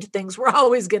assumed things were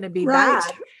always going to be bad.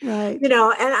 Right.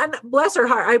 And bless her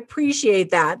heart, I appreciate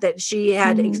that she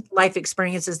had life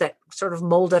experiences that sort of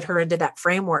molded her into that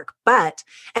framework.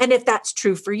 And if that's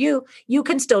true for you, you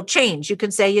can still change. You can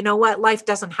say, you know what, life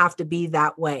doesn't have to be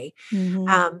that way.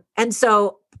 And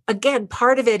so again,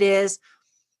 part of it is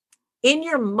in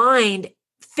your mind,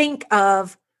 think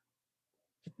of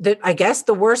I guess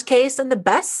the worst case and the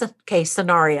best case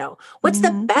scenario. What's the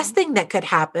best thing that could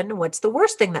happen? What's the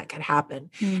worst thing that could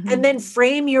happen? And then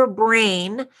frame your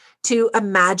brain to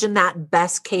imagine that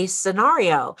best case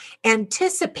scenario,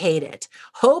 anticipate it,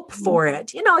 hope for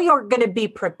it. You're going to be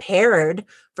prepared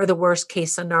for the worst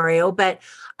case scenario, but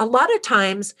a lot of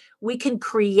times we can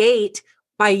create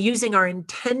by using our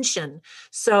intention.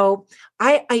 So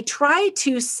I try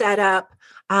to set up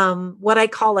what I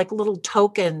call like little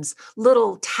tokens,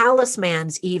 little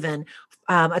talismans even.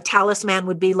 A talisman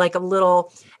would be like a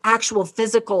little actual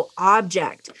physical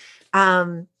object.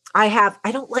 I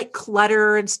don't like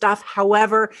clutter and stuff.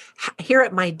 However, here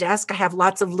at my desk, I have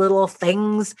lots of little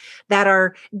things that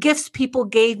are gifts people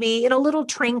gave me, little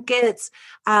trinkets,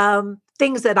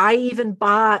 things that I even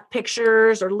bought,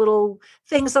 pictures or little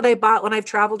things that I bought when I've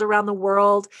traveled around the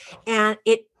world. And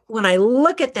when I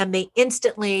look at them, they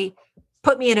instantly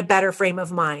put me in a better frame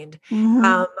of mind.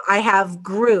 I have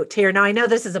Groot here. Now, I know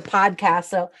this is a podcast,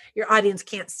 so your audience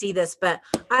can't see this, but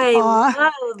I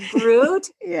love Groot.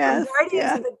 Yes.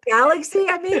 Guardians of the Galaxy.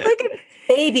 I mean, look at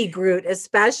baby Groot,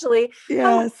 especially.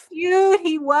 Yes. How cute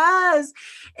he was.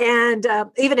 And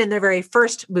even in their very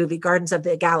first movie, Gardens of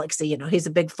the Galaxy, he's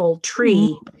a big full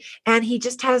tree and he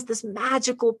just has this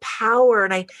magical power.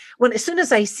 And as soon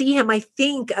as I see him, I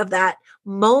think of that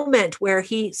moment where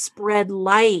he spread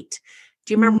light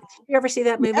Do you remember? Did you ever see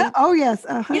that movie? Yeah. Oh, yes.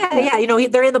 Yeah, yeah.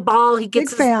 They're in the ball. He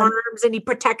gets Big his fan. arms and he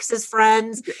protects his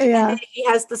friends. And Yeah. then he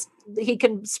has this, he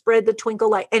can spread the twinkle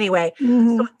light. Anyway, so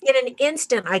in an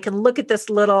instant, I can look at this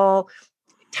little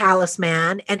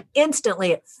talisman and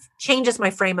instantly it changes my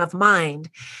frame of mind.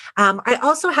 I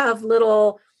also have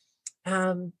little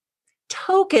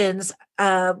tokens.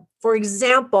 For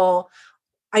example,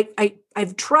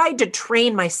 I've tried to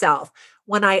train myself.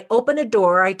 When I open a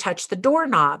door, I touch the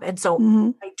doorknob. And so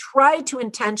I try to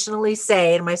intentionally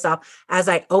say to myself, as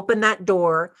I open that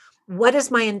door, what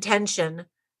is my intention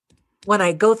when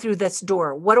I go through this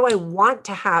door? What do I want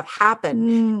to have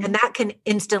happen? And that can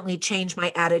instantly change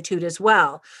my attitude as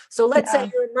well. So let's say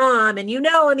you're a mom and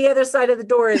on the other side of the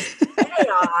door is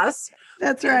chaos.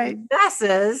 That's right.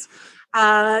 Messes.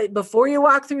 Before you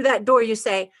walk through that door, you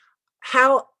say,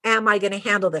 how am I going to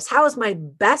handle this? How is my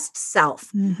best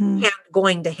self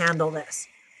going to handle this?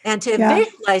 And to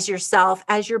visualize yourself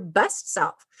as your best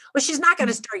self. Well, she's not going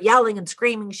to start yelling and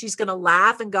screaming. She's going to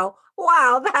laugh and go,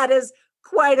 wow, that is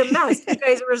quite a mess. You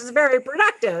guys were very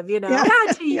productive,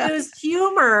 to use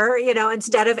humor,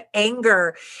 instead of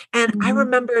anger. And I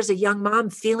remember as a young mom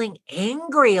feeling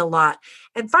angry a lot.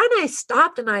 And finally I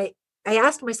stopped and I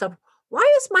asked myself, why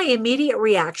is my immediate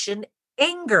reaction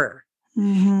anger?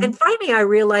 And finally, I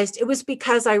realized it was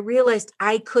because I realized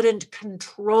I couldn't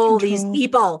control these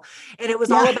people. And it was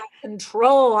all about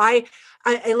control. I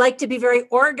like to be very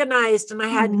organized. And I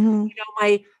had,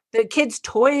 the kids'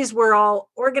 toys were all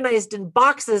organized in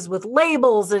boxes with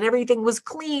labels and everything was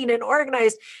clean and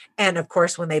organized. And of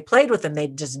course, when they played with them,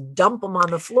 they'd just dump them on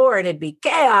the floor and it'd be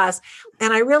chaos.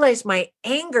 And I realized my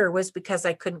anger was because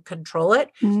I couldn't control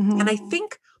it. And I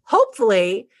think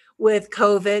hopefully with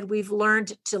COVID, we've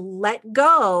learned to let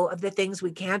go of the things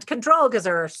we can't control because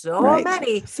there are so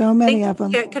many of them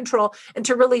we can't control, and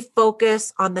to really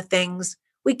focus on the things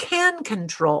we can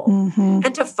control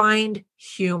and to find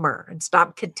humor and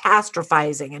stop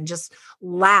catastrophizing and just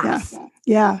laugh.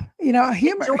 Yeah.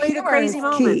 Humor the crazy is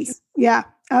moments. Key. Yeah,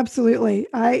 absolutely.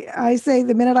 I say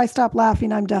the minute I stop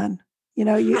laughing, I'm done.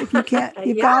 If you can't,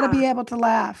 you've got to be able to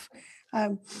laugh.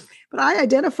 But I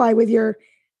identify with your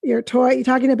toy. You're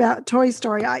talking about Toy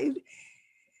Story.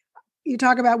 You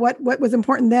talk about what was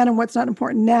important then and what's not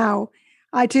important now.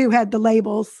 I too had the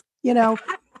labels,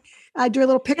 I drew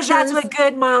little pictures. That's what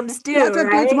good moms do. That's what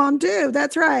right? good moms do.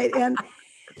 That's right. And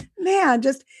man,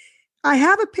 I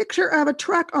have a picture of a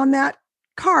truck on that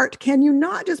cart. Can you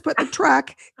not just put the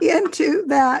truck into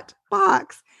that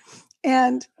box?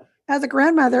 And as a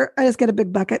grandmother, I just get a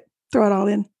big bucket, throw it all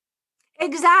in.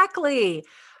 Exactly.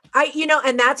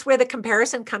 And that's where the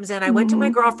comparison comes in. I went to my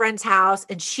girlfriend's house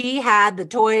and she had the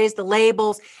toys, the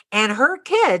labels, and her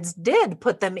kids did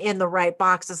put them in the right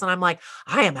boxes. And I'm like,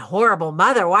 I am a horrible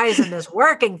mother. Why isn't this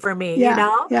working for me?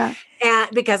 Yeah. And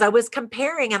because I was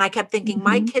comparing and I kept thinking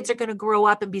my kids are going to grow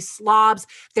up and be slobs.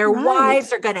 Their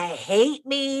wives are going to hate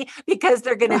me because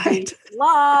they're going to be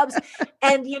slobs.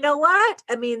 And you know what?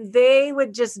 I mean, they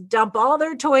would just dump all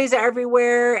their toys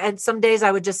everywhere. And some days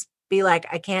I would just be like,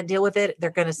 I can't deal with it.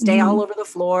 They're going to stay all over the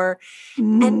floor.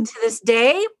 And to this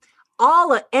day,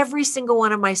 every single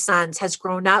one of my sons has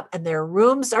grown up and their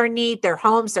rooms are neat. Their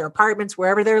homes, their apartments,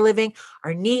 wherever they're living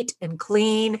are neat and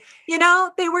clean.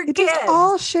 They were kids. It just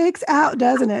all shakes out,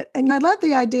 doesn't it? And I love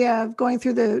the idea of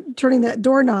turning that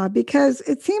doorknob, because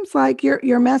it seems like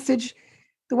your message,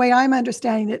 the way I'm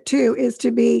understanding it too, is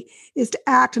to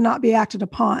act and not be acted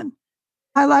upon.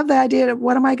 I love the idea of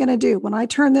what am I going to do when I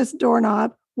turn this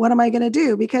doorknob? What am I going to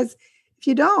do? Because if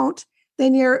you don't,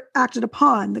 then you're acted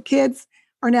upon. The kids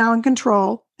are now in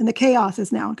control and the chaos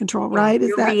is now in control, right?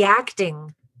 You're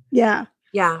reacting. Yeah.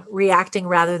 Yeah. Reacting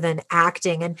rather than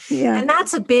acting. And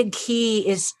that's a big key,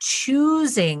 is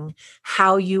choosing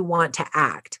how you want to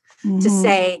act. To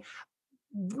say,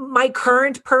 my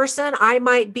current person, I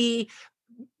might be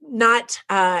not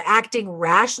acting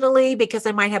rationally because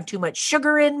I might have too much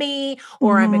sugar in me,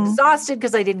 or I'm exhausted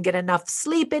because I didn't get enough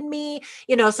sleep in me.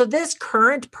 So this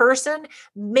current person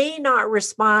may not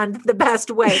respond the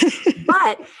best way.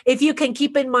 But if you can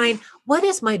keep in mind, what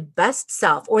is my best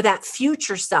self or that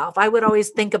future self? I would always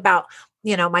think about,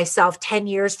 myself 10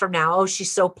 years from now. Oh,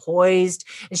 she's so poised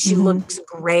and she looks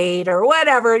great, or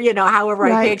whatever, however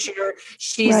I picture her,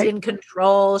 she's in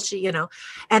control.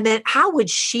 And then how would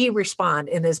she respond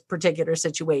in this particular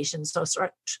situation? So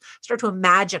start to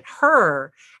imagine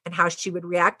her and how she would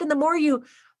react. And the more you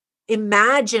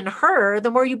imagine her,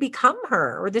 the more you become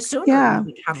her, or the sooner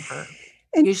you become her.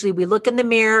 And usually we look in the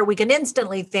mirror, we can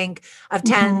instantly think of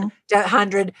 10 to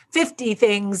 150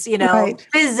 things,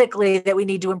 physically that we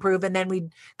need to improve. And then we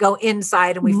go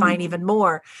inside and we find even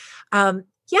more.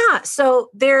 So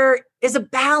there is a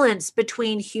balance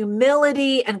between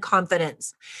humility and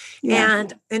confidence. Yeah.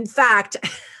 And in fact,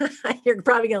 you're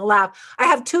probably going to laugh. I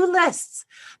have two lists.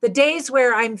 The days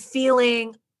where I'm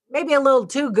feeling maybe a little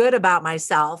too good about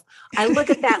myself, I look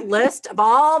at that list of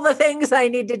all the things I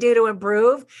need to do to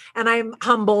improve, and I'm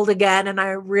humbled again. And I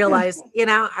realize,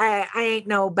 I ain't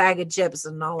no bag of chips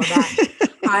and all of that.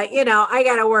 I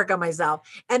got to work on myself.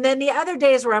 And then the other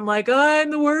days where I'm like,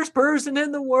 I'm the worst person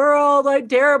in the world. I'm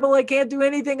terrible. I can't do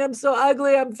anything. I'm so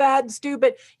ugly. I'm fat and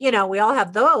stupid. We all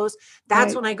have those. That's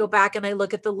Right. when I go back and I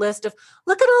look at the list of,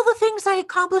 look at all the things I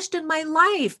accomplished in my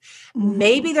life. Mhm.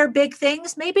 Maybe they're big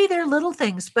things. Maybe they're little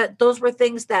things, but those were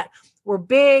things that were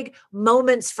big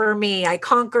moments for me. I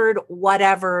conquered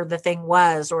whatever the thing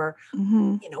was, or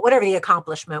Mhm. whatever the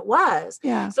accomplishment was.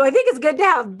 Yeah. So I think it's good to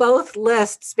have both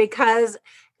lists, because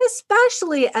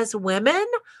especially as women,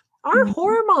 our Mhm.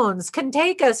 hormones can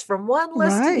take us from one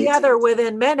list to the Right. other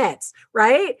within minutes,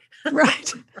 right?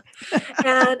 Right.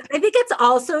 And I think it's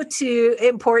also too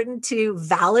important to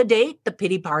validate the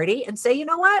pity party and say, you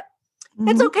know what?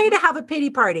 It's Mhm. okay to have a pity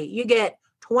party. You get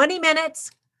 20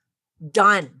 minutes,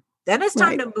 done. Then it's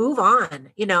time Right. to move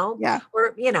on, Yeah.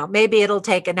 or, maybe it'll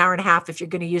take an hour and a half if you're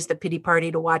going to use the pity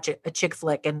party to watch a chick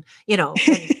flick and, and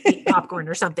eat popcorn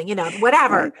or something,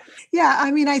 whatever. Right. Yeah. I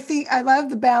mean, I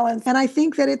love the balance. And I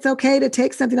think that it's okay to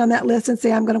take something on that list and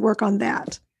say, I'm going to work on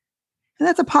that. And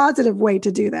that's a positive way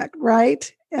to do that.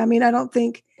 Right. I mean, I don't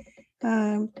think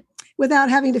without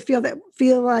having to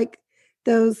feel like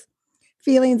those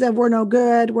feelings of we're no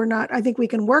good, we're not, I think we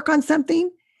can work on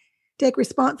something, take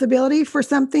responsibility for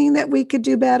something that we could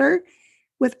do better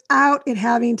without it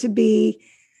having to be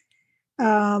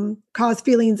cause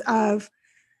feelings of,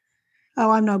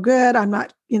 oh, I'm no good. I'm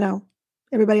not,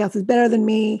 everybody else is better than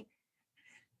me.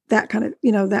 That kind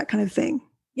of thing.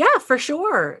 Yeah, for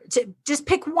sure. Just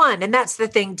pick one. And that's the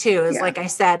thing too, is Yeah. like I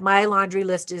said, my laundry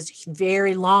list is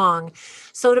very long.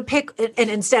 So to pick, and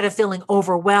instead of feeling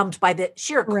overwhelmed by the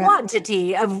sheer Correct.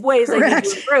 quantity of ways I need Correct.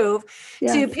 to improve,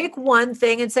 Yeah. to pick one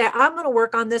thing and say, I'm going to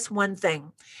work on this one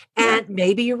thing. Yeah. And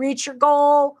maybe you reach your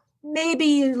goal, maybe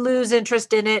you lose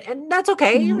interest in it, and that's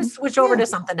okay. You Mhm. switch over Yeah. to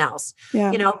something else,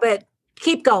 Yeah. but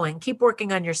keep going, keep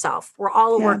working on yourself. We're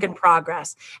all a Yeah. work in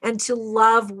progress, and to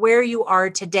love where you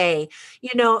are today.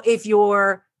 If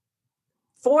your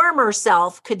former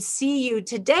self could see you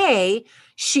today,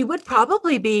 she would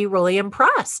probably be really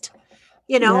impressed,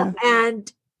 Yeah.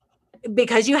 and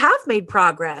because you have made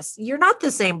progress, you're not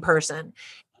the same person.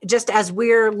 Just as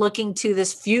we're looking to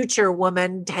this future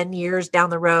woman 10 years down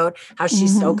the road, how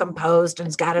she's so Mhm. composed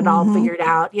and's got it all Mhm. figured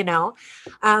out,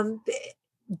 um,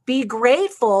 be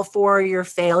grateful for your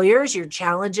failures, your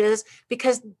challenges,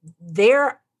 because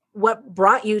they're what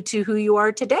brought you to who you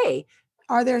are today.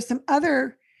 Are there some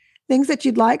other things that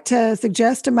you'd like to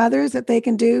suggest to mothers that they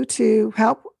can do to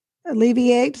help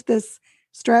alleviate this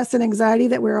stress and anxiety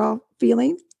that we're all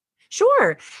feeling?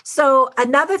 Sure. So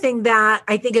another thing that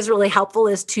I think is really helpful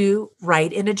is to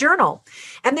write in a journal.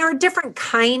 And there are different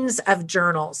kinds of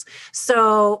journals.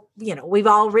 So, we've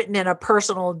all written in a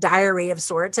personal diary of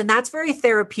sorts, and that's very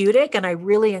therapeutic. And I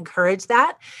really encourage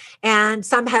that. And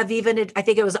some have even, I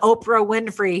think it was Oprah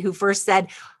Winfrey who first said,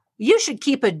 you should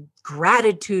keep a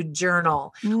gratitude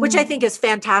journal, which I think is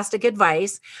fantastic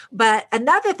advice. But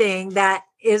another thing that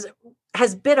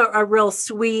has been a real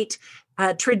sweet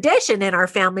tradition in our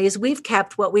families, we've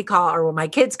kept what we call, or what my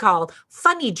kids call,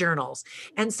 funny journals.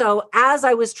 And so as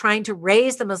I was trying to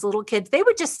raise them as little kids, they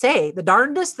would just say the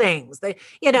darndest things.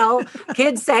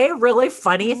 Kids say really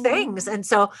funny things. And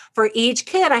so for each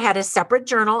kid, I had a separate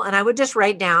journal, and I would just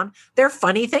write down their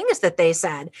funny things that they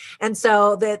said. And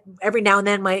so that every now and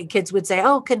then my kids would say,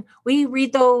 oh, can we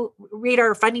read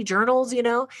our funny journals, And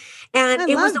I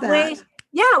it was love a way. that.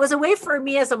 Yeah, it was a way for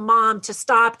me as a mom to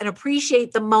stop and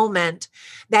appreciate the moment,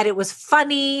 that it was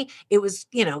funny, it was,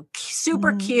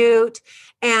 super Mhm. cute,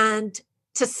 and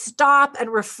to stop and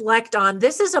reflect on,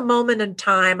 this is a moment in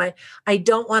time. I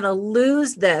don't want to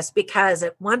lose this, because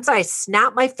once I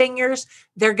snap my fingers,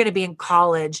 they're going to be in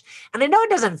college. And I know it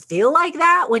doesn't feel like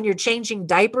that when you're changing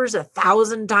diapers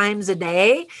 1,000 times a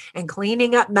day and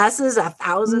cleaning up messes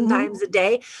 1,000 Mhm. times a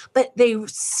day, but they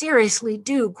seriously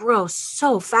do grow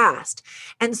so fast.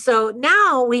 And so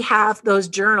now we have those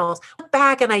journals. I look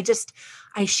back and I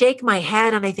shake my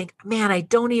head and I think, man, I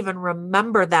don't even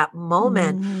remember that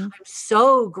moment. Mhm. I'm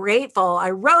so grateful. I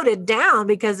wrote it down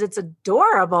because it's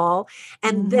adorable.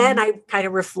 And then Mhm. I kind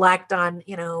of reflect on,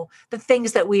 the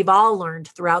things that we've all learned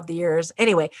throughout the years.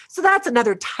 Anyway, so that's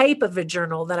another type of a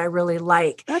journal that I really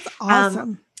like. That's Um,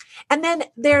 awesome. and then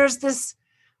there's this,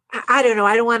 I don't know,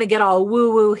 I don't want to get all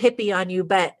woo woo hippie on you,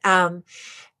 but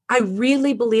I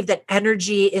really believe that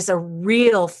energy is a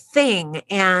real thing.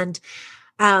 And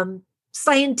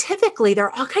scientifically, there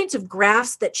are all kinds of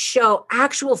graphs that show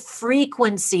actual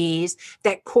frequencies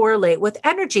that correlate with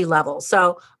energy levels.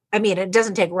 So, I mean, it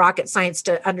doesn't take rocket science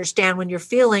to understand when you're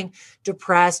feeling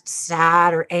depressed,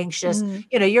 sad, or anxious,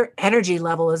 your energy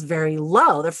level is very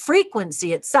low. The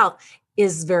frequency itself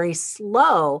is very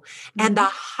slow. And the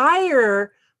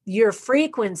higher your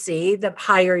frequency, the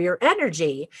higher your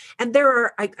energy. And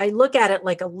I look at it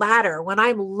like a ladder. When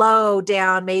I'm low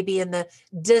down, maybe in the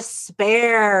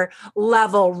despair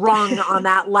level rung on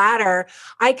that ladder,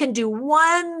 I can do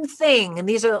one thing. And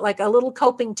these are like a little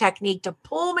coping technique to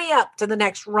pull me up to the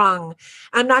next rung.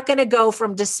 I'm not going to go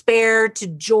from despair to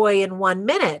joy in 1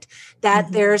 minute.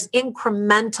 That there's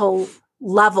incremental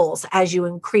levels as you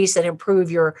increase and improve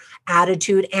your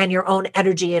attitude and your own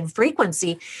energy and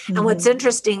frequency. And what's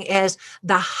interesting is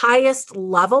the highest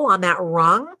level on that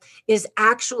rung is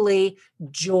actually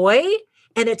joy,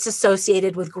 and it's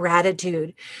associated with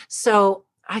gratitude. So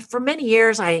for many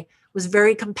years, I was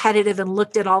very competitive and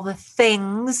looked at all the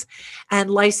things and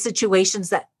life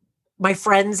situations that my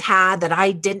friends had that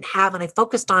I didn't have. And I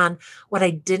focused on what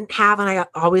I didn't have. And I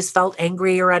always felt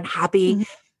angry or unhappy.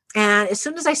 And as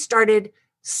soon as I started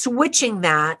switching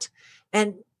that,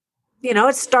 and,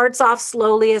 it starts off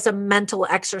slowly as a mental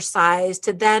exercise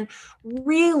to then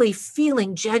really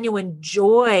feeling genuine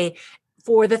joy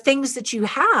for the things that you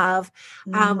have.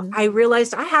 I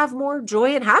realized I have more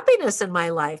joy and happiness in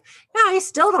my life. Yeah, I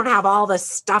still don't have all the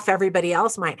stuff everybody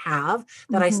else might have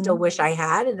that I still wish I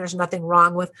had. And there's nothing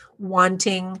wrong with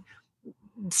wanting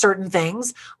certain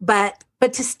things, but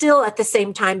to still at the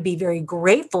same time be very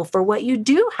grateful for what you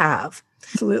do have.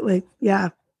 Absolutely. Yeah.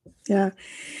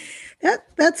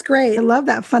 That's great. I love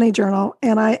that funny journal.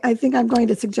 And I think I'm going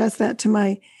to suggest that to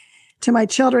my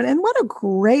children. And what a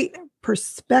great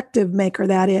perspective maker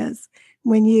that is.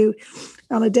 When you,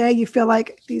 on a day you feel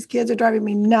like these kids are driving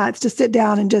me nuts, to sit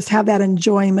down and just have that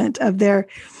enjoyment of the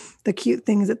cute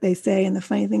things that they say and the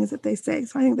funny things that they say.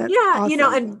 So I think that's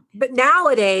awesome. But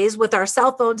nowadays with our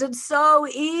cell phones, it's so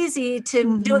easy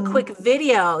to do a quick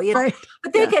video, Right.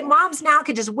 But moms now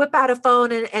can just whip out a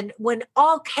phone and when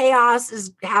all chaos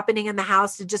is happening in the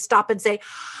house, to just stop and say,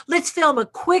 let's film a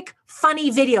quick,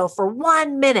 funny video for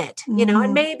 1 minute,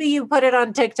 and maybe you put it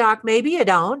on TikTok, maybe you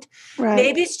don't. Right.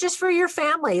 Maybe it's just for your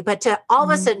family, but to all of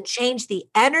a sudden change the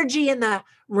energy in the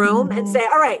room and say,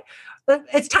 all right,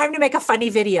 it's time to make a funny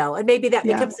video. And maybe that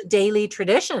becomes a daily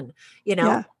tradition,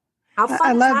 Yeah. How fun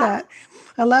I is love that?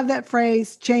 I love that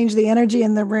phrase, change the energy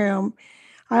in the room.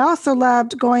 I also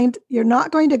loved you're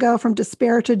not going to go from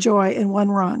despair to joy in one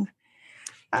rung.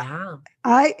 Yeah.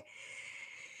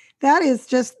 That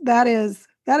is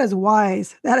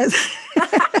wise. That is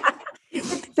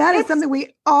something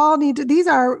we all need to, these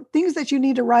are things that you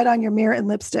need to write on your mirror and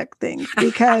lipstick things,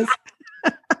 because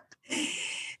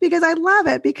I love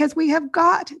it, because we have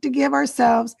got to give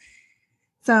ourselves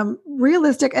some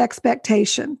realistic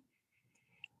expectation.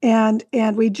 And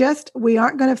we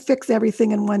aren't going to fix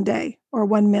everything in one day or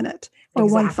 1 minute or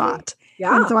one thought.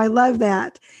 Yeah. And so I love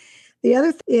that. The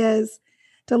other is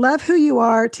to love who you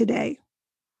are today.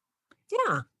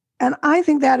 Yeah. And I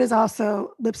think that is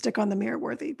also lipstick on the mirror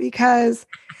worthy, because,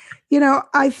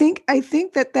 I think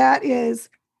that is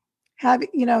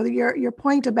your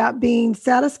point about being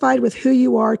satisfied with who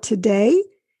you are today,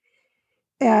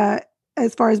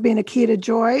 as far as being a key to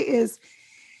joy is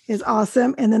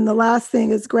awesome. And then the last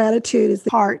thing is gratitude is the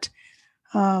part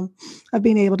of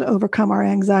being able to overcome our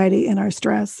anxiety and our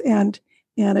stress. And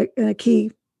a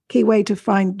key way to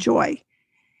find joy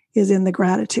is in the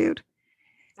gratitude.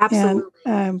 Absolutely.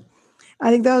 And I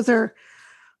think those are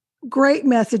great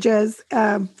messages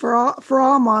for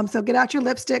all moms. So get out your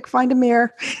lipstick, find a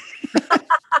mirror,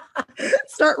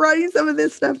 start writing some of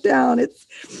this stuff down. It's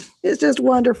just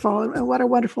wonderful, and what a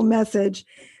wonderful message.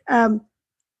 I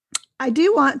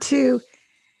do want to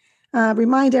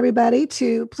remind everybody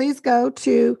to please go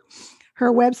to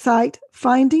her website,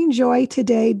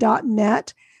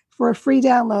 findingjoytoday.net, for a free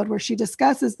download where she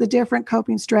discusses the different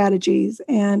coping strategies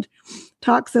and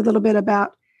talks a little bit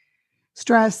about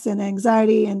stress and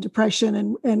anxiety and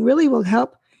depression, and really will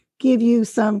help give you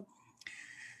some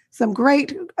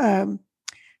great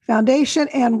foundation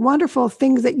and wonderful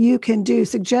things that you can do,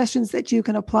 suggestions that you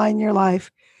can apply in your life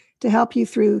to help you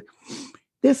through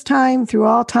this time, through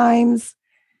all times,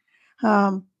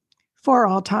 for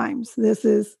all times. This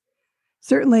is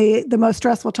certainly the most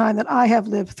stressful time that I have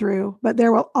lived through, but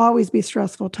there will always be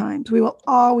stressful times. We will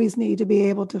always need to be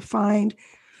able to find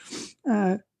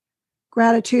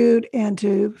gratitude and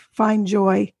to find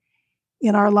joy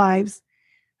in our lives,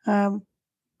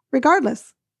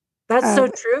 regardless. That's so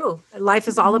true. Life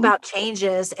is all about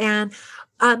changes. And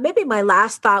maybe my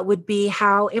last thought would be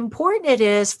how important it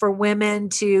is for women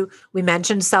to, we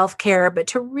mentioned self-care, but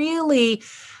to really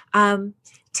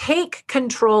take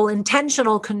control,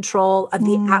 intentional control of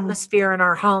the atmosphere in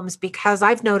our homes, because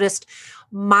I've noticed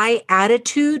my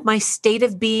attitude, my state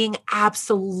of being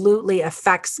absolutely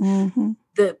affects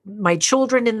my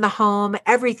children in the home,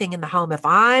 everything in the home. If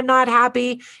I'm not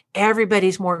happy,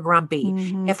 everybody's more grumpy.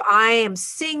 If I am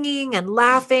singing and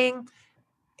laughing,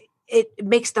 it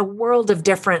makes the world of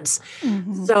difference.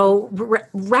 So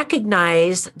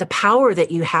recognize the power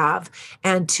that you have,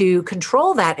 and to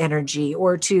control that energy,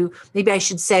 or to, maybe I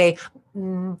should say,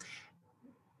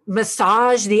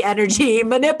 massage the energy,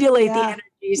 manipulate the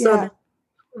energy. So that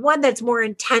one that's more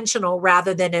intentional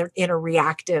rather than in a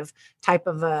reactive type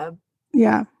of a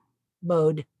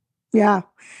mode. Yeah.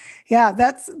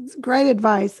 That's great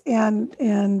advice. And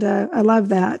I love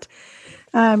that.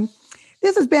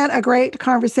 This has been a great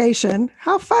conversation.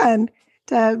 How fun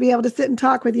to be able to sit and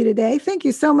talk with you today. Thank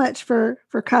you so much for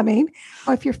coming.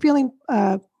 If you're feeling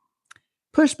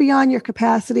pushed beyond your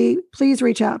capacity, please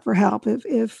reach out for help.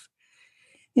 If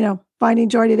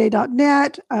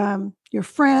findingjoytoday.net, your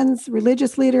friends,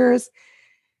 religious leaders,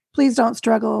 please don't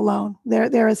struggle alone.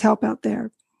 There is help out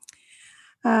there.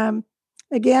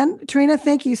 Again, Trina,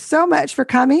 thank you so much for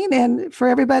coming. And for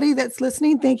everybody that's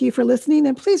listening, thank you for listening.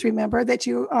 And please remember that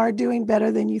you are doing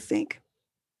better than you think.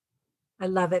 I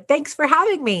love it. Thanks for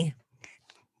having me.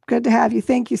 Good to have you.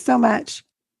 Thank you so much.